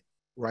in it,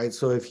 right?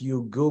 So if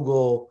you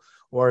Google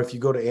or if you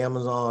go to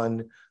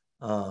Amazon,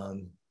 now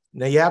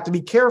you have to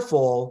be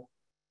careful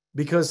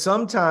because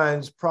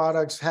sometimes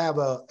products have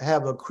a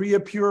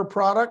Creapure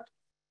product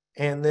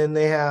and then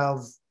they have,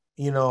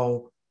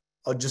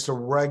 just a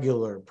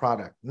regular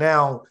product.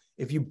 Now,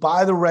 if you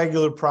buy the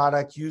regular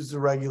product, use the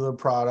regular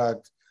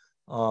product.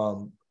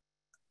 I'm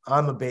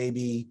a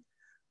baby.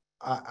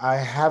 I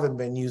haven't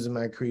been using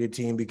my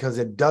creatine because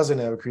it doesn't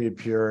have a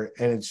Creapure,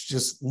 and it's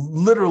just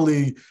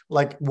literally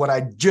like what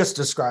I just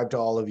described to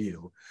all of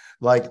you.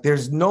 Like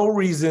there's no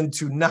reason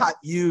to not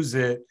use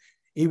it,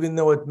 even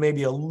though it may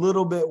be a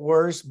little bit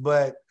worse,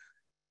 but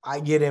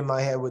I get in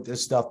my head with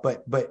this stuff.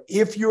 But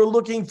if you're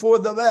looking for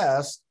the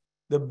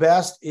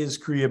best is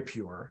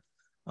Creapure.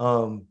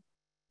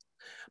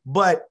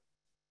 But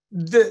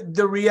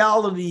the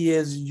reality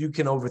is you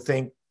can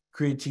overthink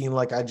creatine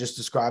like I just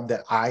described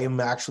that I am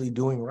actually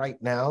doing right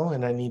now.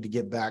 And I need to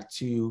get back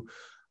to,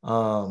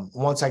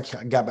 once I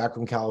got back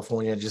from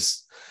California, I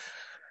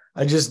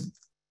just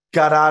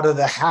got out of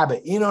the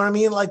habit. You know what I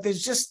mean? Like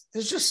there's just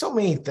so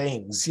many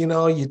things,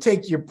 you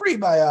take your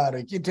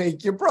prebiotic, you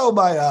take your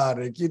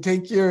probiotic, you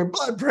take your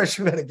blood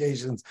pressure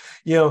medications,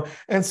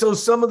 and so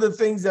some of the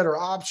things that are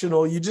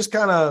optional, you just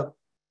kind of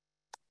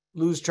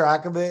lose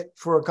track of it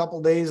for a couple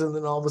of days. And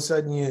then all of a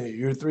sudden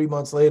you're 3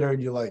 months later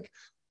and you're like,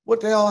 what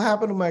the hell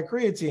happened to my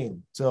creatine?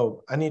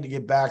 So I need to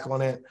get back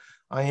on it.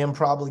 I am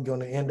probably going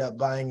to end up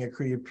buying a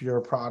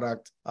CreaPure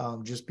product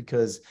just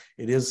because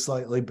it is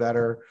slightly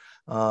better.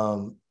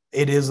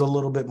 It is a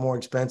little bit more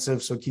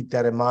expensive, so keep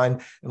that in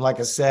mind. And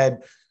like I said,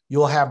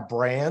 you'll have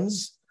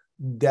brands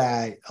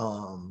that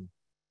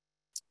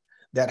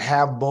that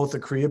have both a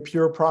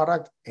CreaPure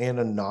product and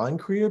a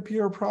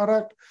non-CreaPure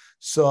product.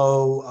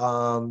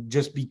 So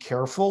just be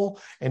careful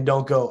and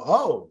don't go,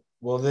 oh,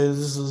 well, this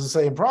is the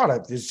same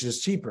product. It's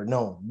just cheaper.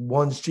 No,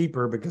 one's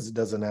cheaper because it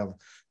doesn't have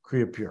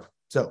CreaPure.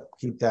 So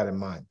keep that in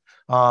mind.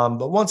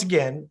 But once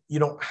again, you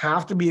don't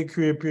have to be a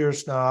CreaPure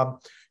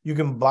snob. You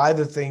can buy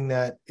the thing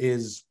that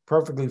is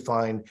perfectly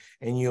fine,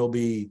 and you'll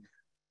be,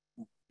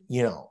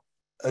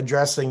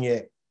 addressing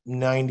it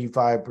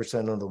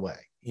 95% of the way,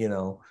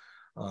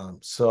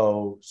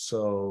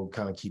 So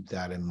kind of keep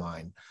that in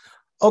mind.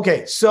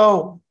 Okay,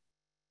 so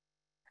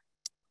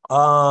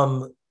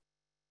I'm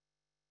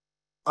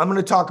going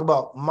to talk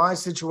about my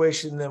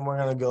situation, then we're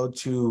going to go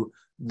to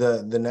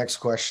the next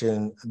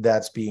question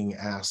that's being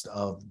asked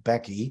of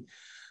Becky.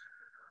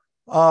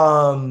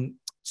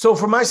 So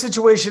for my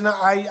situation,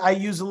 I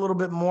use a little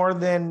bit more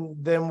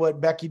than what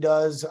Becky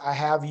does. I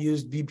have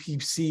used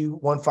BPC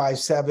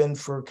 157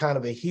 for kind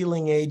of a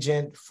healing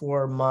agent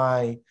for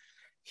my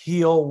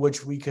heel,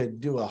 which we could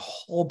do a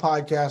whole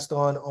podcast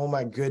on. Oh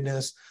my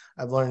goodness,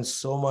 I've learned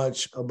so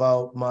much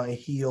about my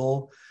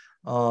heel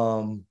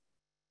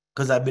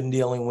because I've been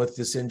dealing with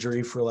this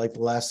injury for like the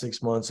last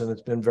 6 months, and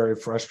it's been very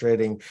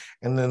frustrating.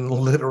 And then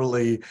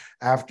literally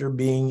after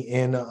being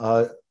in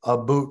a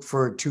boot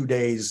for 2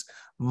 days,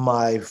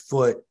 my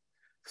foot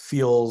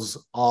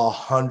feels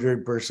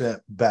 100%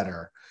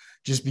 better,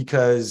 just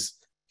because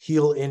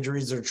heel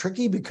injuries are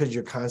tricky because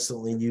you're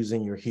constantly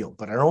using your heel.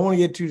 But I don't want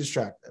to get too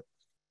distracted.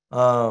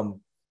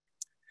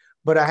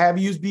 But I have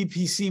used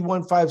BPC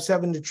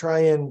 157 to try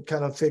and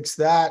kind of fix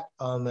that.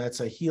 That's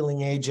a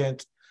healing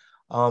agent.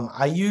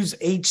 I use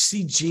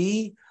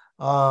HCG.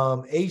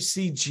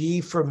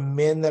 HCG for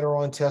men that are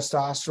on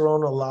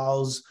testosterone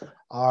allows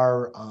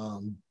our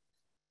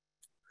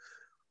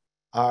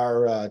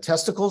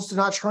testicles to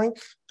not shrink.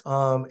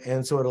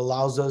 And so it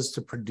allows us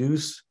to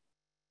produce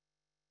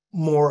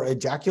more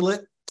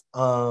ejaculate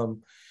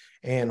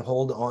and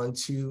hold on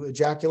to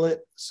ejaculate.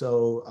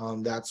 So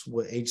that's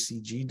what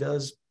HCG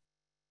does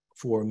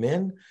for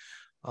men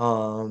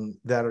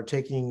that are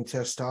taking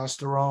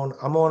testosterone.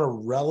 I'm on a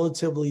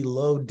relatively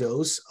low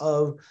dose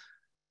of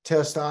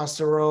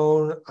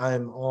testosterone.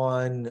 I'm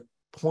on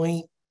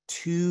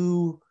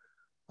 0.2.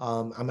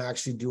 I'm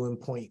actually doing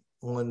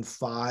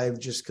 0.15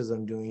 just because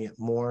I'm doing it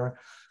more.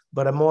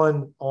 But I'm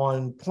on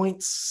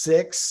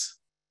 0.6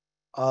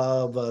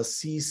 of a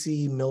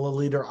cc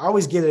milliliter. I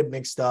always get it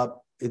mixed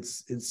up.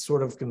 It's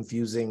sort of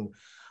confusing.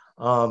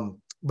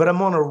 But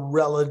I'm on a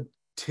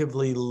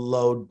relatively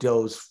low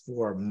dose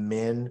for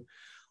men.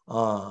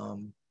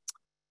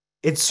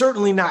 It's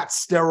certainly not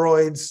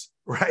steroids,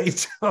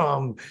 right?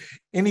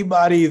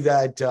 Anybody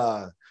that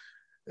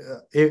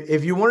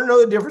if you want to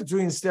know the difference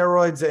between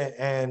steroids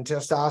and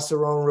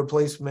testosterone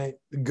replacement,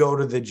 go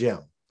to the gym.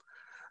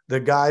 The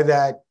guy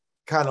that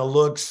kind of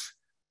looks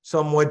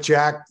somewhat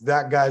jacked,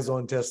 that guy's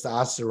on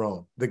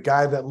testosterone. The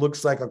guy that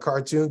looks like a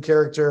cartoon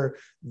character,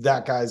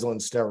 that guy's on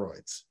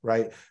steroids,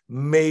 right?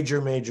 Major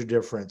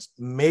difference.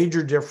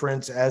 Major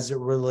difference as it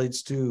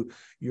relates to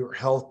your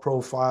health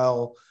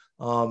profile,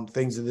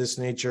 things of this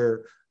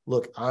nature.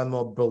 Look, I'm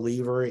a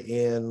believer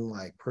in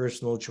like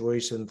personal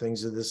choice and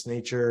things of this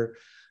nature,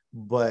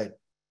 but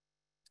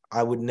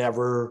I would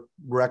never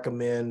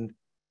recommend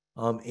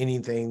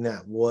anything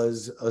that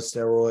was a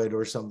steroid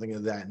or something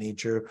of that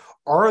nature.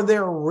 Are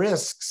there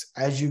risks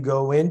as you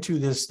go into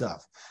this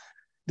stuff?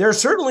 There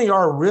certainly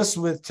are risks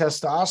with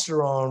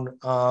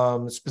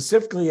testosterone,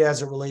 specifically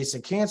as it relates to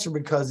cancer,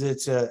 because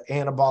it's an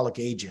anabolic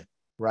agent,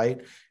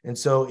 right? And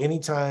so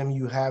anytime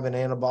you have an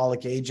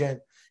anabolic agent,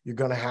 you're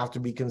going to have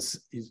to be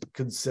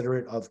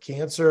considerate of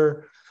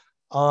cancer.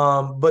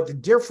 But the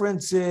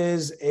difference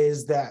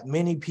is that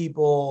many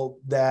people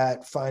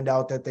that find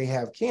out that they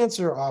have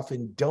cancer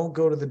often don't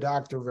go to the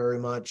doctor very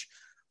much.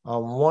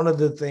 One of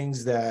the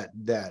things that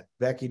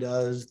Becky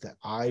does, that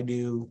I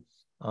do,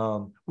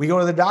 we go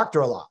to the doctor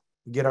a lot.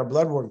 We get our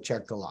blood work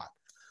checked a lot.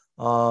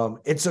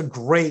 It's a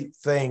great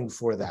thing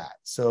for that.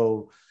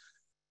 So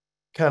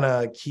kind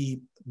of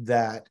keep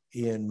that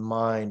in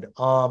mind.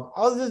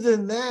 Other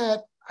than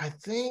that, I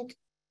think,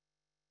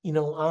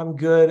 I'm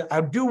good.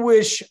 I do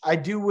wish, like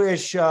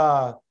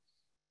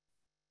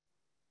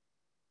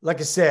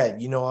I said,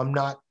 I'm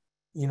not,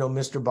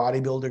 Mr.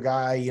 Bodybuilder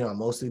guy. I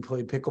mostly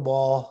play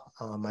pickleball.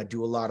 I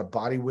do a lot of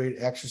body weight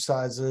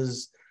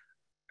exercises.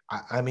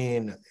 I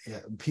mean,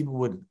 people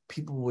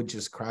would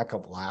just crack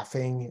up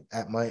laughing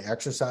at my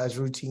exercise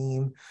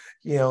routine.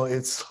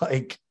 It's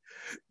like,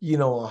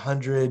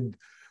 100,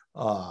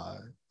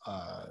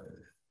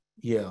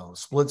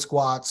 split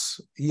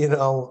squats,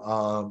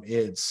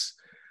 it's,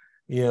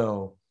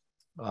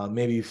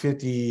 maybe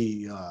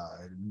 50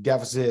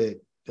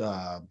 deficit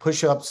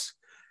push-ups,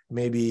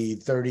 maybe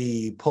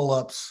 30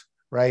 pull-ups,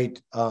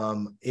 right?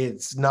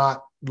 It's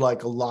not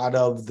like a lot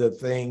of the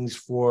things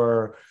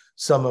for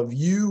some of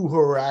you who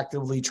are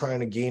actively trying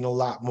to gain a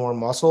lot more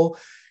muscle.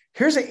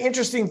 Here's an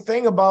interesting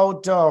thing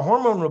about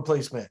hormone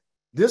replacement.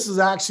 This is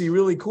actually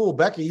really cool.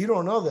 Becky, you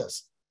don't know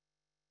this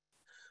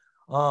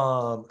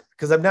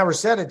because I've never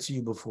said it to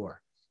you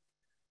before.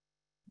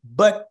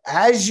 But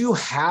as you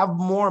have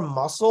more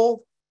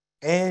muscle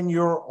and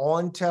you're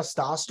on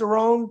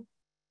testosterone,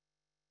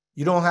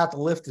 you don't have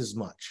to lift as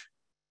much.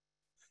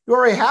 You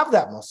already have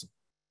that muscle.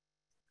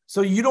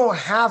 So you don't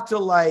have to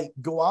like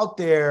go out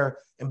there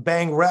and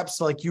bang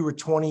reps like you were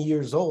 20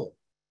 years old,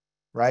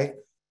 right?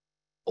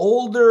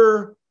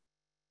 Older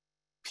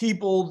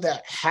people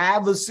that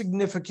have a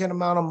significant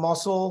amount of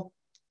muscle,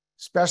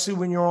 especially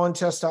when you're on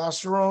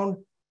testosterone,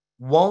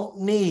 won't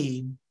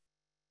need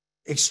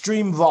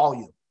extreme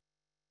volume,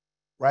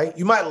 right?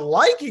 You might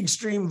like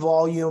extreme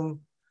volume,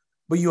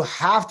 but you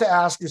have to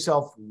ask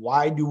yourself,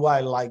 why do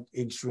I like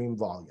extreme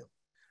volume?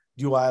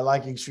 Do I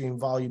like extreme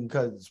volume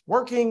because it's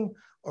working,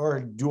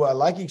 or do I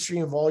like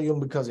extreme volume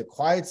because it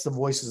quiets the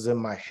voices in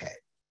my head,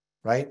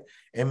 right?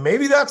 And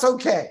maybe that's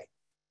okay,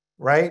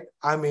 right?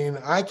 I mean,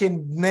 I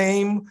can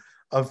name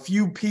a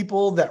few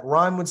people that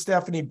rhyme with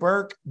Stephanie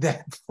Burke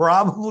that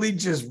probably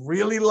just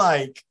really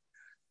like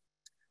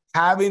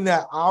having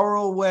that hour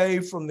away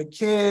from the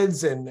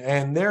kids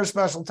and their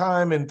special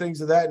time and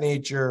things of that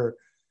nature,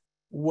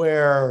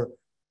 where,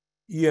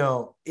 you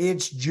know,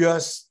 it's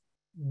just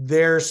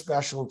their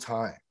special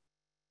time,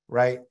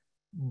 right?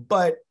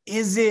 But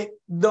is it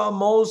the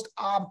most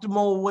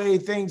optimal way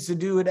things to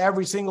do it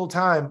every single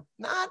time?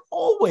 Not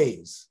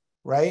always,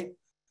 right?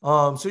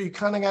 So you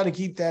kind of got to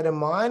keep that in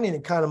mind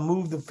and kind of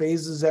move the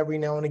phases every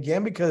now and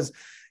again, because,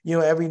 you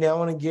know, every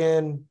now and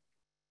again,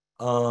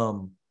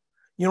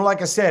 you know,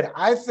 like I said,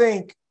 I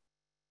think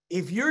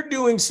if you're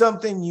doing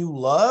something you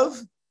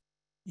love,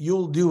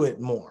 you'll do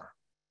it more,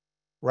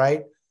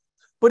 right?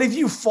 But if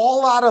you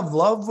fall out of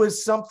love with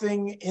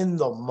something in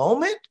the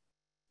moment,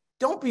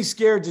 don't be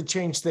scared to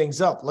change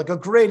things up. Like a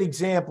great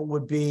example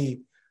would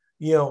be,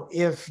 you know,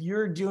 if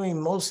you're doing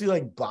mostly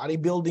like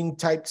bodybuilding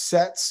type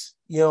sets,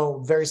 you know,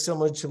 very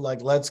similar to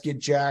like Let's Get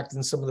Jacked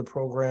and some of the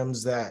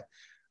programs that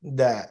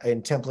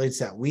and templates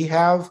that we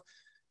have,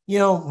 you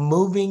know,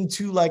 moving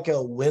to like a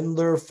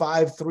Windler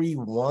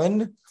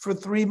 5-3-1 for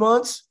 3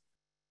 months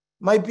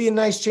might be a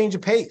nice change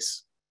of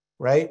pace,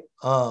 right?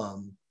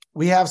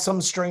 We have some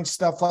strength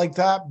stuff like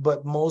that,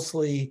 but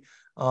mostly,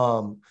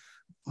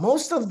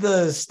 most of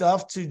the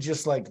stuff to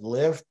just like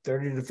lift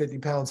 30 to 50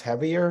 pounds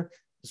heavier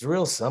is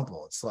real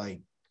simple. It's like,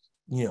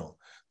 you know,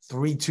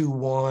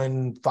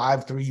 3-2-1,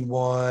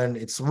 5-3-1.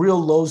 It's real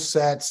low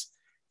sets,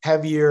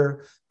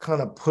 heavier,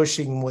 kind of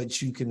pushing what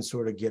you can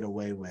sort of get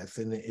away with.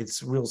 And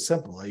it's real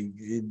simple.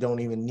 You don't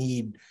even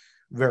need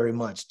very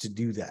much to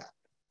do that,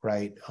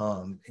 right?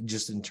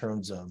 Just in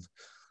terms of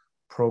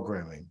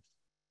programming.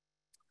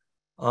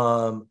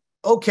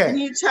 Okay. Can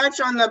you touch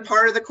on the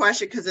part of the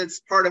question, because it's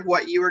part of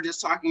what you were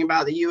just talking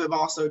about that you have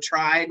also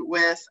tried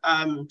with?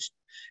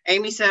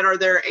 Amy said, are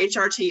there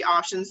HRT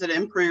options that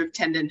improve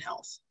tendon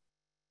health?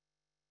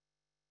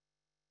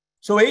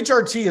 So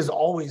HRT is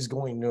always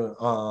going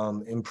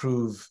to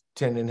improve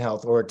tendon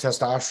health, or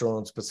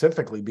testosterone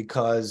specifically,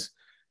 because,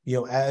 you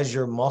know, as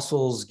your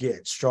muscles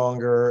get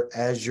stronger,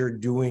 as you're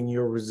doing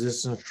your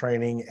resistance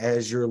training,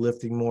 as you're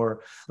lifting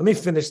more. Let me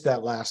finish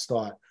that last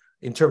thought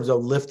in terms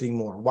of lifting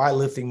more, why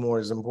lifting more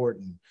is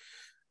important.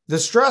 The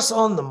stress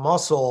on the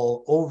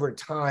muscle over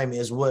time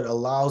is what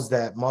allows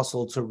that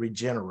muscle to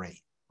regenerate,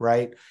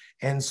 right?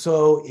 And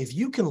so if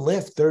you can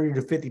lift 30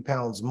 to 50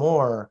 pounds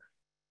more,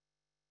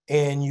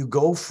 and you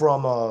go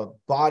from a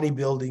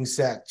bodybuilding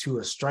set to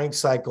a strength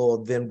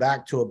cycle, then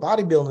back to a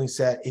bodybuilding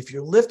set, if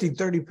you're lifting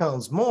 30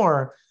 pounds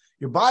more,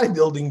 your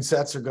bodybuilding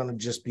sets are going to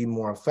just be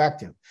more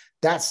effective.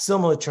 That's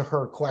similar to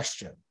her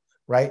question,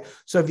 right?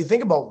 So if you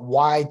think about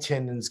why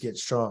tendons get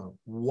strong,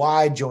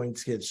 why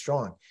joints get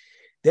strong,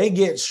 they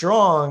get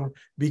strong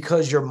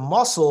because your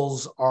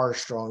muscles are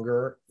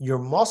stronger, your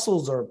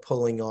muscles are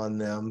pulling on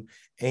them,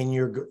 and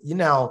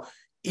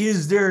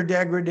is there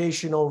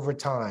degradation over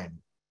time?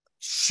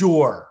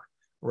 Sure,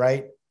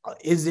 right?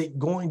 Is it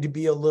going to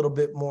be a little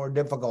bit more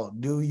difficult?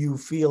 Do you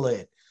feel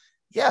it?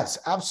 Yes,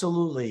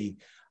 absolutely.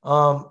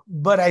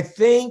 But I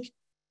think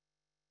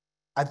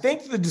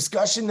the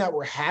discussion that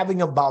we're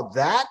having about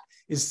that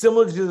is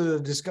similar to the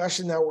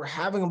discussion that we're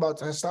having about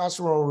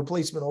testosterone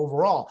replacement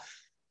overall.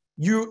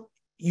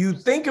 You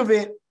think of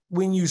it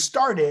when you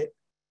start it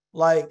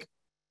like,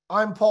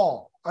 I'm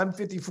Paul, I'm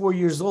 54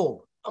 years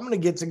old. I'm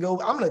going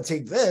to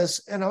take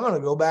this and I'm going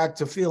to go back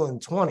to feeling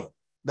 20.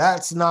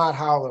 That's not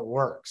how it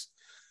works.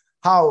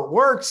 How it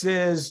works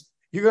is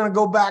you're going to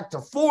go back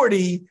to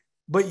 40,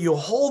 but you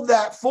hold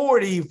that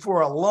 40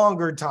 for a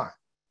longer time,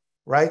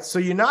 right? So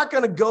you're not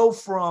going to go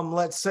from,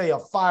 let's say, a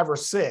 5 or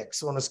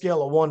 6 on a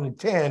scale of 1 to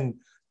 10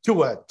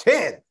 to a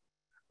 10,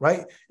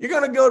 right? You're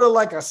going to go to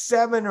like a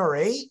 7 or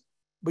 8,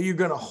 but you're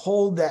going to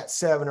hold that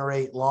 7 or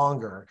 8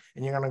 longer,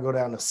 and you're going to go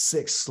down to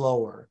 6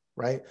 slower,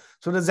 right?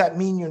 So does that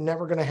mean you're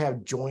never going to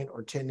have joint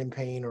or tendon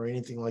pain or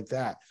anything like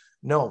that?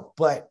 No,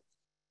 but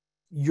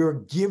you're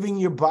giving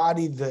your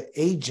body the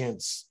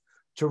agents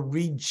to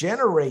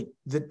regenerate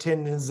the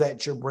tendons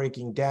that you're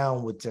breaking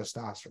down with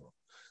testosterone.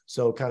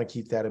 So kind of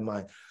keep that in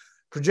mind.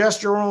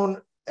 Progesterone,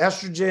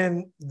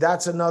 estrogen,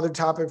 that's another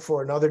topic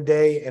for another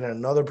day and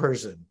another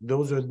person.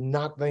 Those are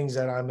not things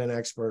that I'm an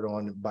expert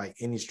on by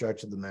any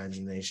stretch of the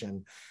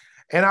imagination.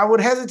 And I would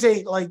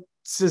hesitate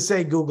to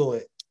say Google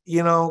it,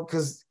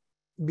 because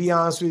be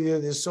honest with you,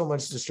 there's so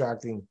much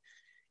distracting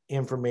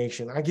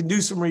information. I can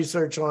do some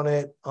research on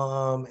it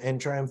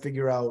and try and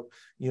figure out,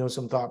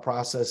 some thought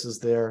processes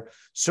there.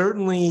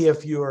 Certainly,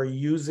 if you are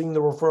using the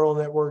referral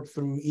network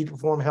through Eat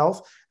Perform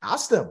Health,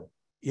 ask them.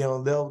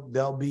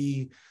 They'll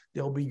be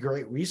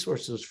great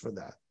resources for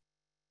that.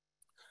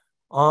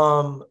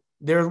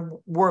 There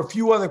were a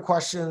few other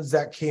questions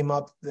that came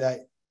up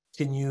that,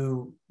 can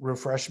you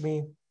refresh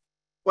me?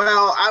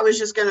 Well, I was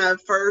just going to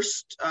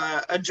first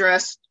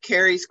address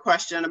Carrie's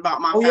question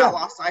about my fat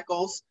loss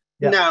cycles.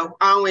 Yeah. No,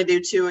 I only do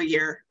 2 a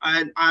year.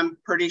 I'm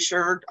pretty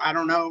sure, I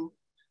don't know,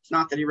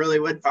 not that he really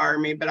would fire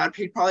me, but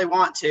he'd probably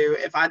want to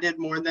if I did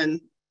more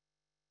than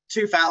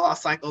 2 fat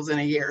loss cycles in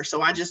a year.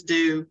 So I just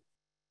do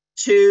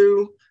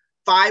 2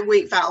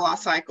 5-week fat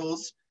loss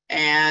cycles,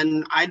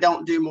 and I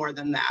don't do more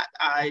than that.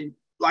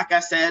 Like I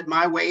said,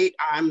 my weight,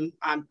 and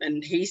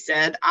he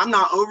said, I'm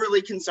not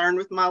overly concerned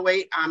with my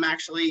weight. I'm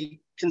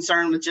actually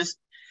concerned with just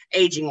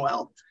aging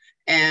well.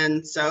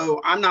 And so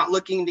I'm not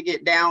looking to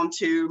get down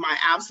to my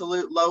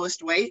absolute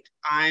lowest weight.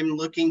 I'm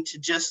looking to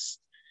just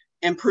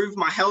improve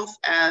my health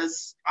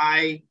as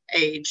I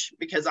age,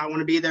 because I want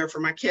to be there for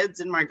my kids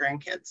and my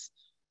grandkids.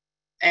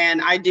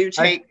 And I do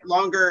take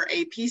longer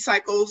AP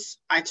cycles.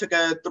 I took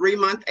a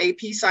 3-month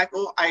AP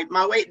cycle.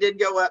 My weight did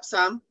go up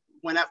some,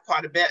 went up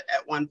quite a bit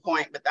at one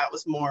point, but that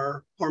was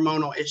more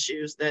hormonal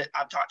issues that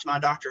I've talked to my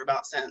doctor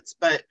about since.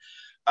 But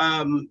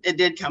it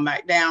did come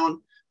back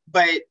down.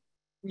 But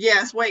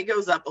yes, weight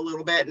goes up a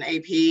little bit in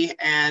AP,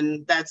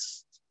 and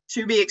that's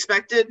to be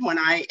expected. When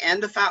I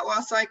end a fat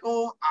loss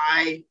cycle,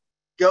 I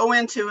go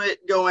into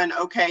it going,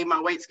 okay, my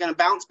weight's going to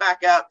bounce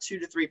back up 2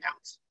 to 3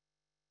 pounds.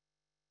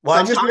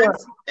 Well,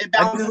 sometimes it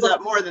bounces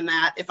up more than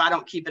that if I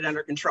don't keep it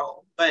under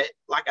control. But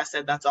like I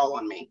said, that's all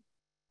on me.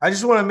 I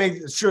just want to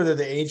make sure that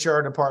the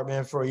HR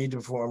department for Eat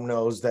Perform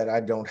knows that I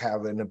don't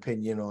have an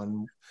opinion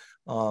on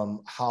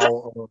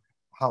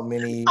how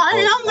many.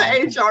 I am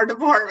the HR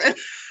department.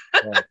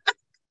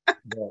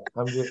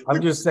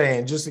 I'm just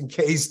saying, just in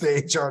case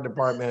the HR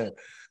department,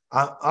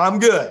 I'm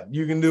good.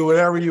 You can do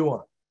whatever you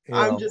want.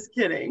 I'm just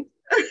kidding.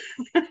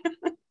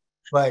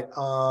 But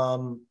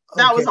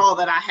that was all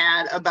that I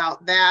had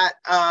about that.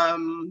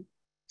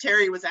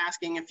 Terry was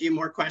asking a few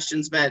more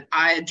questions, but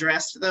I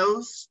addressed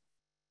those.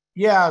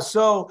 Yeah,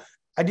 so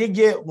I did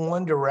get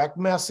one direct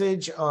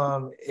message.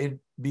 It'd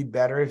be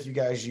better if you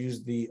guys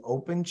use the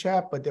open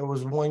chat, but there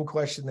was one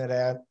question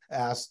that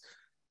asked,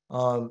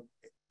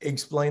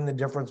 explain the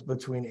difference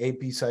between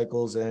AP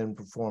cycles and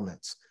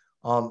performance.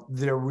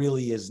 There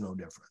really is no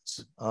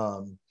difference.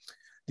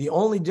 The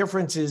only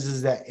difference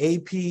is that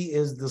AP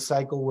is the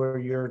cycle where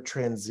you're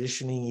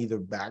transitioning either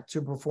back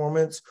to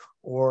performance,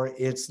 or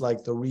it's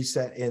like the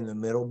reset in the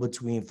middle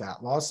between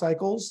fat loss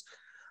cycles.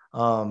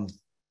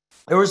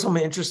 There was some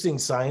interesting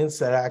science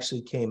that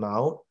actually came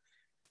out,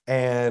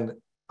 and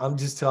I'm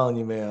just telling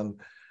you, man,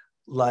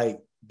 like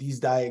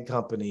these diet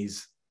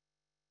companies,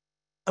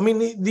 I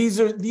mean, these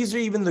are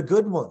even the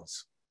good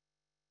ones.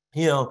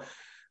 They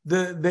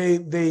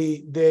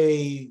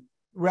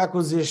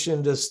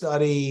requisitioned a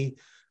study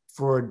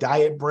for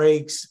diet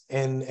breaks,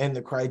 and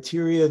the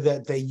criteria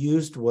that they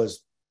used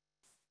was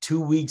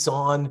 2 weeks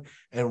on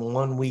and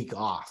 1 week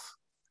off,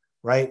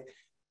 right?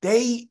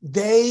 They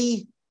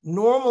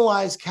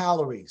normalize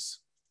calories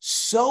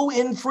so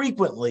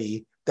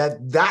infrequently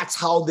that's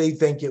how they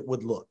think it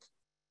would look,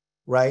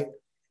 right?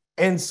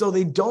 And so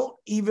they don't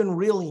even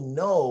really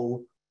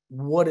know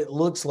what it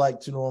looks like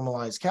to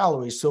normalize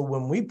calories. So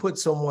when we put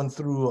someone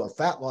through a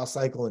fat loss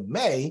cycle in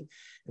May,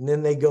 and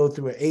then they go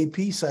through an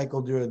AP cycle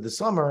during the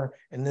summer,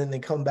 and then they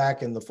come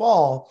back in the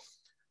fall,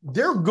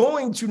 they're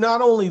going to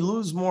not only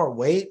lose more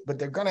weight, but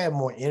they're going to have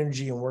more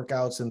energy and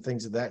workouts and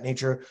things of that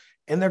nature,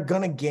 and they're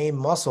going to gain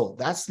muscle.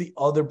 That's the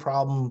other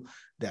problem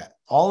that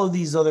all of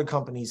these other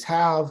companies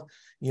have.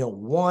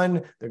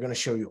 One, they're going to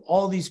show you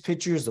all these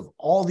pictures of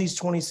all these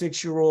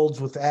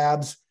 26-year-olds with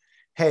abs.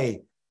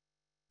 Hey,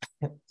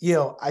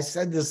 I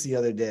said this the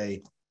other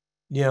day,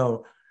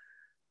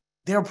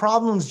 their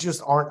problems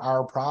just aren't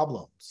our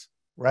problems.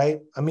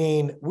 Right? I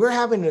mean, we're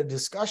having a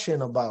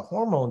discussion about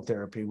hormone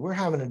therapy. We're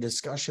having a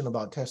discussion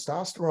about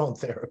testosterone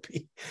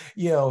therapy.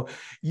 You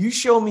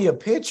show me a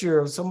picture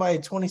of somebody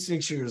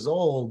 26 years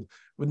old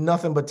with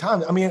nothing but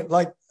time. I mean,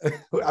 like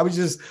I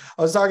was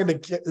talking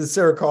to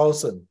Sarah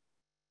Carlson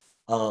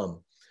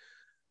about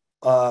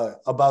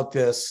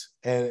this,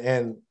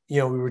 and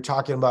we were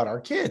talking about our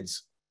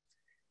kids.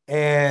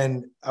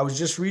 And I was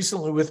just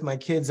recently with my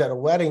kids at a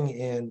wedding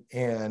in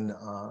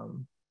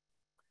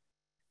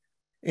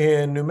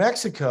New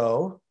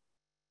Mexico,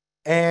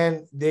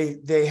 and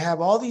they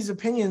have all these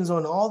opinions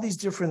on all these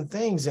different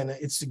things, and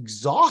it's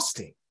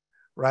exhausting,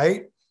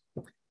 right?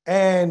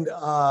 And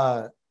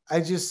I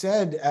just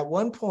said at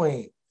one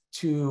point,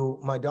 to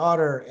my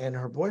daughter and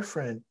her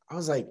boyfriend, I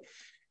was like,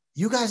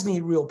 you guys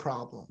need real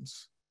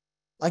problems.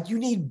 Like, you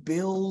need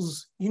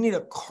bills, you need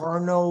a car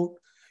note,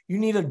 you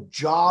need a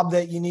job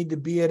that you need to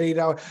be at 8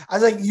 hours. I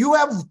was like, you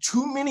have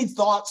too many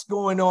thoughts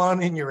going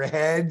on in your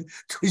head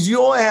because you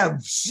don't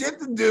have shit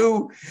to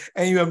do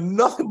and you have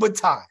nothing but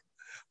time,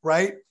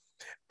 right?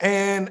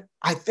 And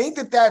I think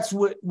that that's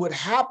what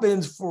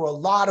happens for a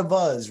lot of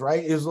us,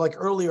 right? Is like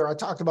earlier, I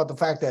talked about the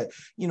fact that,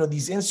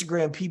 these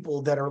Instagram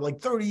people that are like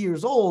 30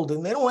 years old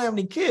and they don't have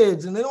any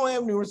kids and they don't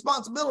have any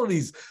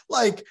responsibilities.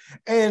 Like,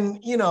 and,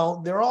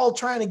 they're all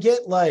trying to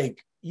get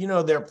like,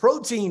 they're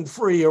protein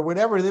free or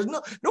whatever.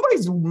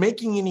 Nobody's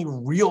making any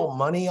real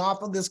money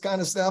off of this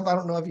kind of stuff. I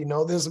don't know if you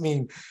know this. I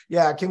mean,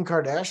 yeah, Kim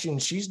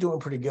Kardashian, she's doing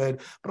pretty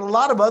good, but a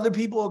lot of other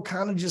people are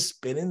kind of just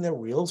spinning their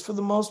wheels for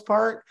the most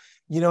part.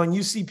 And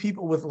you see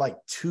people with like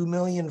 2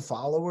 million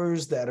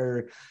followers that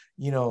are,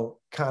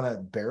 kind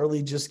of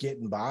barely just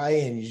getting by.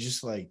 And you're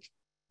just like,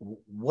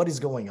 what is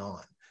going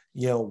on?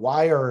 I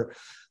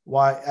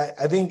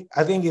think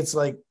it's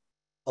like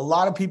a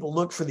lot of people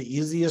look for the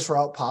easiest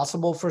route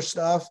possible for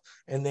stuff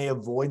and they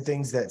avoid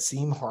things that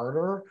seem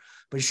harder,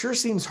 but it sure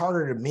seems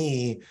harder to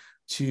me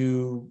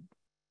to,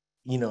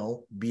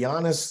 be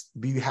honest,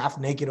 be half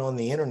naked on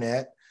the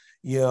internet,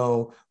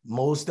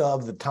 most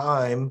of the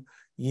time,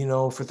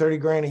 for 30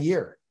 grand a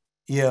year,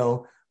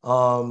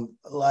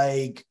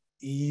 like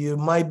you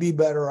might be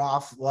better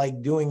off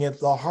like doing it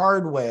the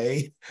hard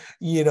way,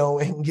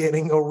 and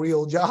getting a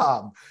real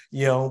job,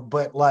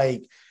 but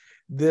like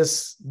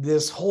this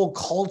whole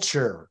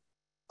culture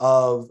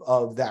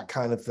of that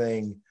kind of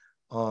thing.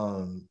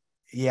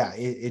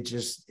 It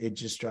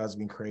just drives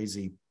me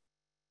crazy.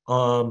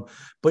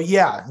 But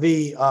yeah,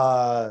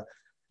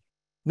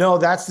 no,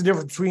 that's the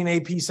difference between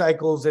AP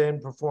cycles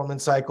and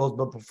performance cycles.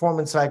 But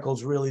performance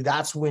cycles, really,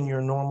 that's when your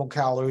normal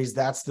calories,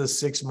 that's the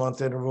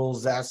 6-month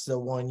intervals, that's the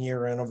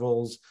 1-year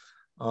intervals,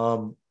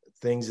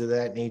 things of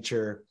that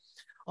nature.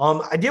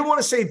 I did want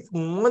to say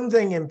one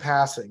thing in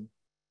passing,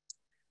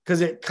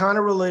 because it kind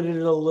of related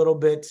it a little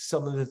bit to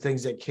some of the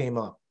things that came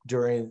up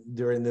during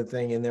the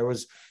thing. And there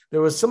was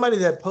somebody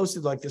that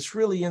posted like this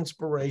really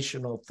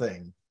inspirational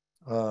thing.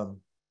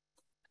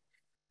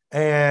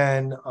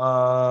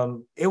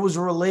 It was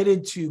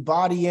related to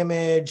body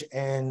image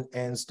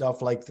and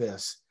stuff like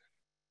this.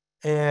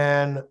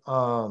 And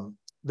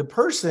the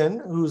person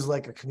who's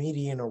like a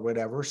comedian or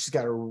whatever, she's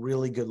got a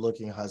really good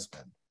looking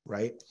husband,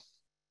 right?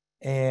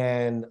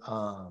 And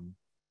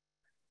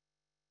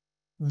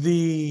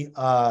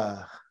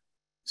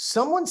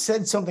someone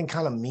said something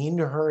kind of mean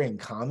to her in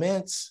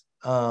comments.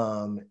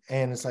 And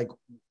it's like,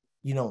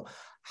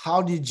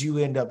 how did you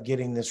end up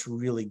getting this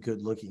really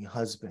good looking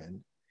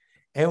husband?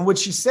 And what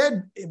she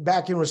said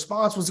back in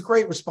response was a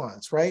great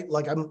response, right?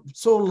 Like, I'm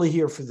totally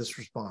here for this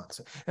response.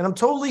 And I'm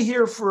totally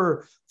here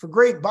for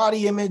great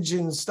body image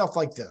and stuff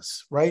like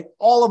this, right?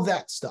 All of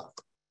that stuff,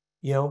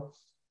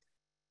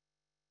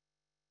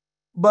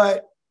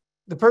 But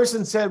the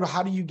person said, well,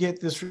 how do you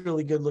get this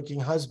really good looking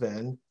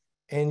husband?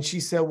 And she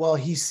said, well,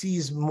 he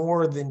sees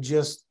more than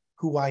just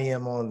who I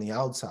am on the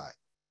outside.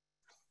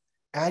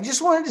 And I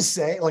just wanted to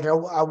say, like,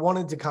 I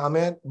wanted to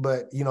comment,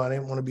 but, I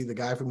didn't want to be the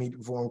guy from Eat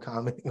Before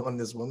commenting on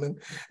this woman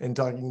and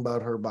talking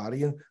about her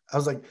body. And I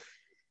was like,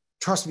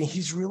 trust me,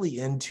 he's really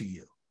into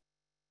you,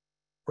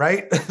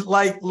 right?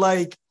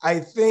 like,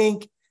 I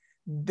think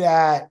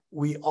that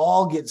we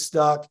all get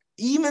stuck,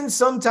 even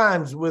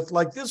sometimes with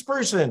like this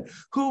person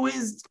who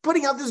is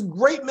putting out this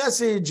great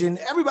message and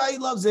everybody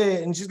loves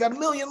it. And she's got 1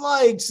 million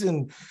likes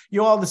and,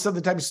 all this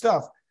other type of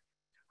stuff.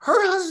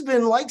 Her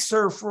husband likes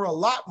her for a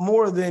lot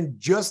more than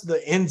just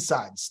the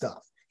inside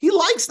stuff. He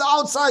likes the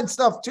outside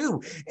stuff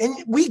too. And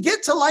we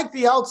get to like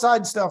the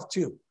outside stuff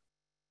too,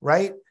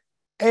 right?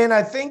 And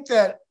I think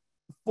that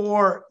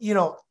I'm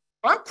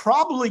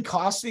probably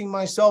costing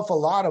myself a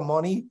lot of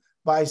money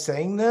by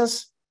saying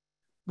this,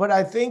 but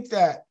I think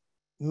that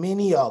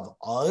many of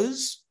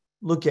us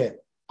look at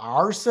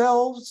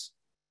ourselves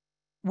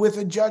with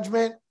a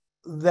judgment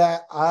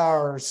that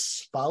our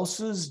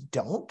spouses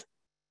don't,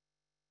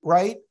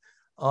 right?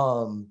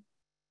 And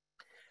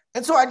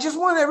so I just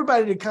want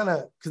everybody to kind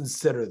of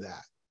consider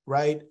that,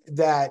 right?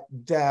 That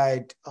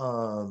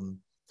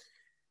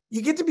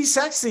you get to be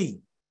sexy,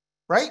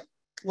 right?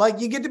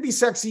 Like, you get to be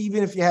sexy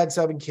even if you had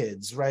 7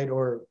 kids, right?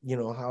 Or,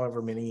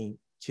 however many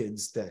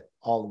kids that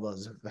all of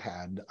us have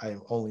had. I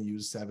only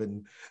use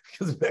 7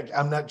 because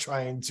I'm not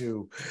trying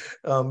to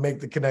make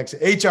the connection.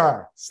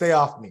 HR, stay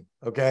off me,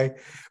 okay?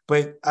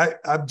 But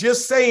I'm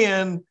just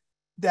saying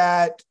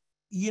that,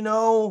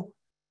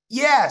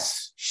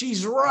 yes,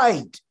 she's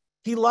right.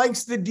 He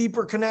likes the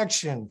deeper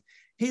connection.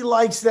 He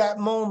likes that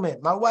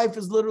moment. My wife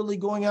is literally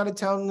going out of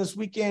town this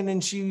weekend,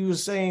 and she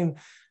was saying,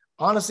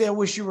 honestly, I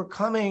wish you were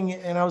coming.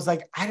 And I was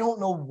like, I don't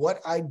know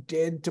what I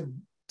did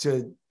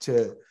to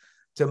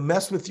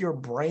mess with your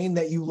brain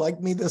that you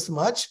like me this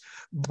much,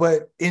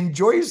 but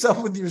enjoy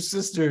yourself with your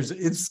sisters.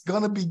 It's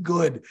going to be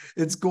good.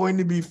 It's going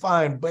to be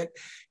fine. But,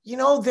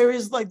 there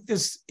is like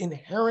this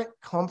inherent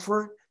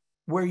comfort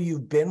where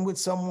you've been with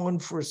someone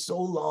for so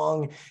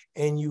long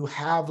and you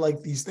have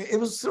like these things. It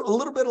was a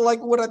little bit like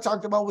what I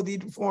talked about with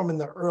Eat to Perform in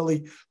the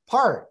early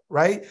part,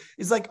 right?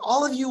 It's like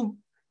all of you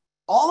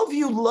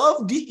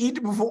love Eat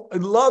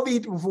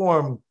to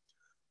Perform,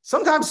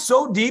 sometimes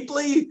so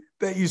deeply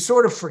that you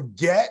sort of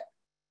forget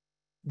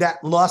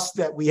that lust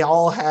that we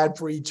all had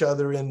for each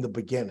other in the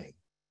beginning,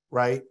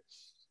 right?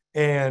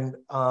 And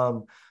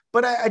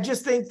but I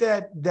just think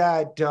that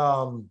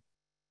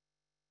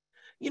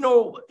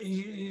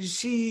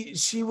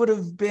she would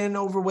have been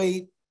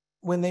overweight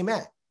when they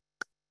met,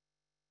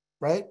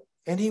 right?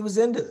 And he was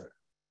into her.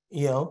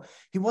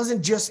 He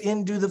wasn't just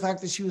into the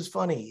fact that she was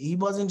funny. He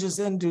wasn't just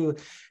into,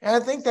 and I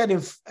think that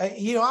if,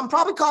 I'm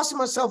probably costing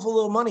myself a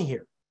little money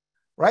here,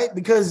 right?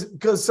 Because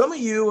some of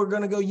you are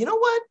going to go, you know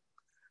what?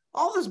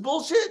 All this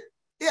bullshit,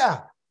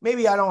 yeah,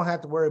 maybe I don't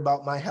have to worry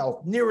about my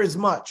health near as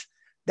much.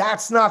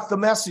 That's not the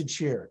message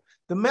here.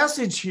 The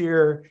message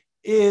here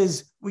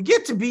is we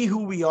get to be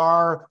who we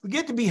are. We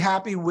get to be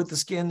happy with the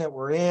skin that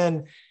we're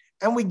in,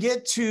 and we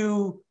get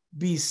to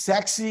be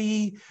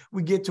sexy.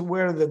 We get to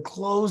wear the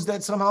clothes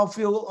that somehow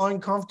feel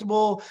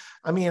uncomfortable.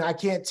 I mean, I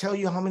can't tell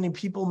you how many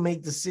people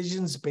make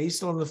decisions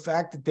based on the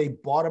fact that they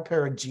bought a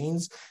pair of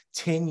jeans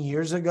 10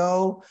 years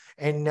ago,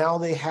 and now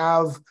they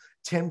have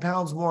 10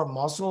 pounds more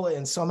muscle,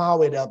 and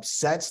somehow it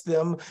upsets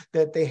them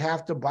that they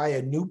have to buy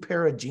a new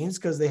pair of jeans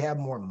because they have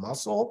more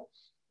muscle,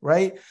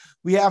 right?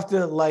 We have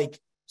to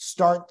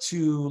start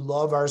to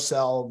love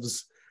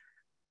ourselves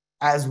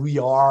as we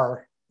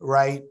are,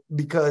 right?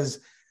 Because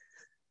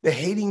the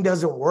hating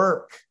doesn't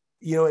work.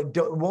 It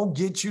won't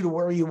get you to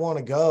where you want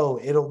to go.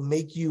 It'll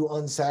make you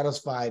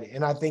unsatisfied.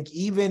 And I think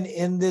even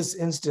in this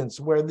instance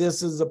where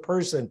this is a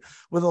person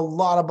with a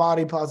lot of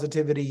body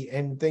positivity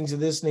and things of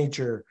this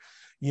nature,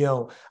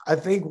 I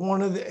think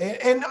one of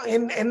the,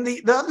 and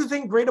the other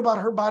thing great about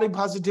her body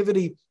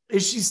positivity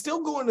is she's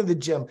still going to the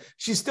gym.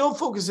 She's still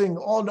focusing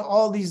on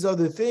all these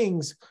other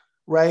things,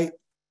 right?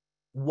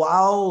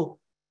 While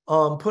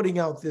putting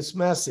out this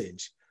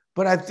message.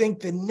 But I think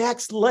the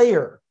next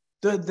layer,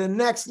 the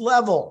next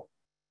level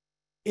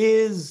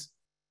is,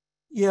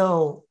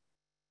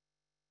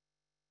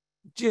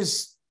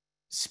 just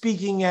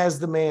speaking as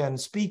the man,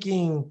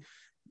 speaking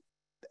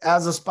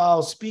as a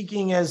spouse,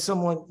 speaking as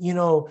someone,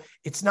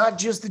 it's not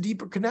just a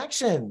deeper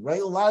connection,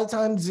 right? A lot of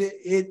times it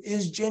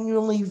is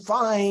genuinely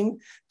fine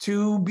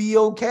to be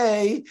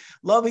okay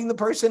loving the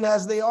person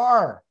as they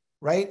are,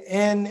 right?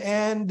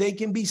 And they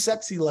can be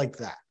sexy like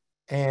that.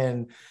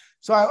 And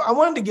so I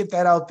wanted to get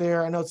that out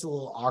there. I know it's a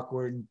little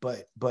awkward,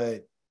 but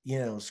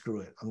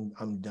screw it.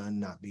 I'm done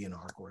not being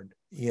awkward.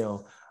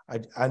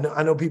 I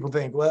know people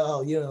think,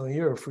 well,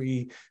 you're a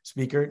free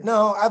speaker.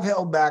 No, I've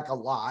held back a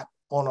lot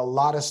on a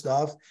lot of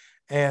stuff.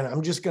 And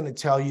I'm just going to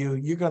tell you,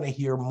 you're going to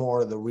hear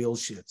more of the real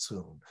shit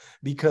soon,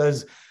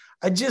 because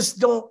I just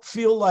don't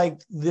feel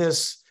like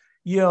this,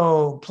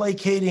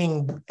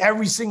 placating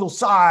every single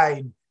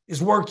side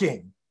is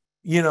working.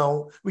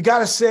 We got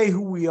to say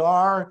who we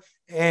are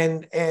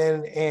and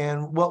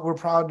what we're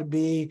proud to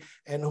be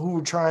and who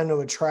we're trying to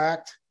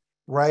attract,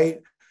 right?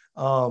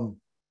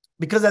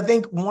 Because I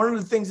think one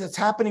of the things that's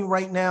happening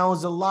right now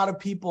is a lot of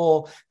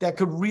people that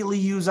could really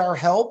use our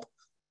help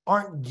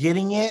aren't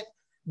getting it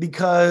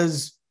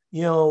because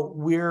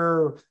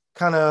we're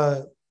kind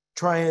of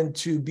trying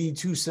to be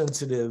too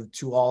sensitive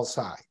to all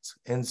sides.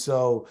 And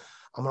so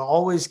I'm going to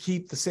always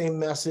keep the same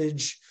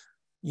message,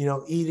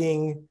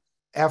 eating,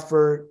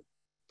 effort,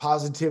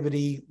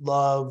 positivity,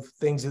 love,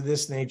 things of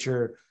this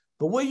nature.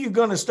 But what you're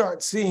going to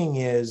start seeing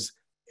is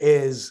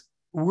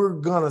we're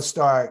going to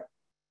start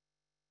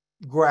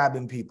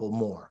grabbing people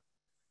more,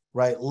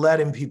 right?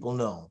 Letting people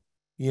know,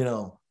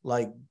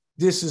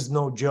 this is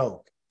no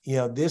joke.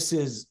 This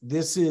is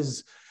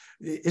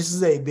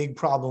a big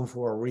problem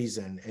for a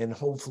reason. And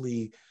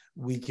hopefully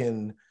we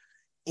can,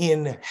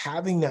 in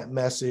having that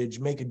message,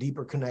 make a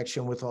deeper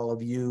connection with all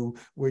of you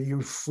where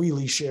you're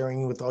freely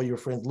sharing with all your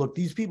friends. Look,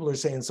 these people are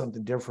saying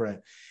something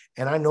different,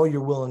 and I know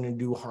you're willing to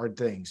do hard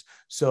things,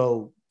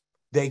 so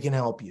they can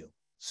help you.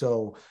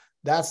 So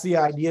that's the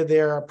idea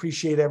there. I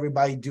appreciate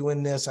everybody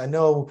doing this. I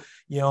know,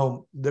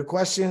 the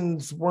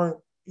questions weren't,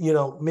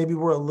 maybe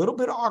we're a little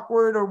bit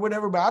awkward or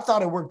whatever, but I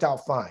thought it worked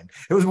out fine.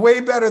 It was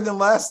way better than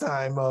last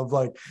time of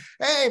like,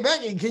 hey,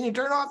 Becky, can you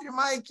turn off your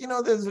mic?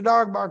 There's a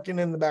dog barking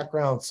in the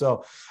background.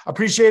 So I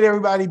appreciate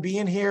everybody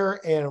being here,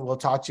 and we'll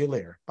talk to you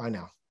later. Bye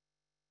now.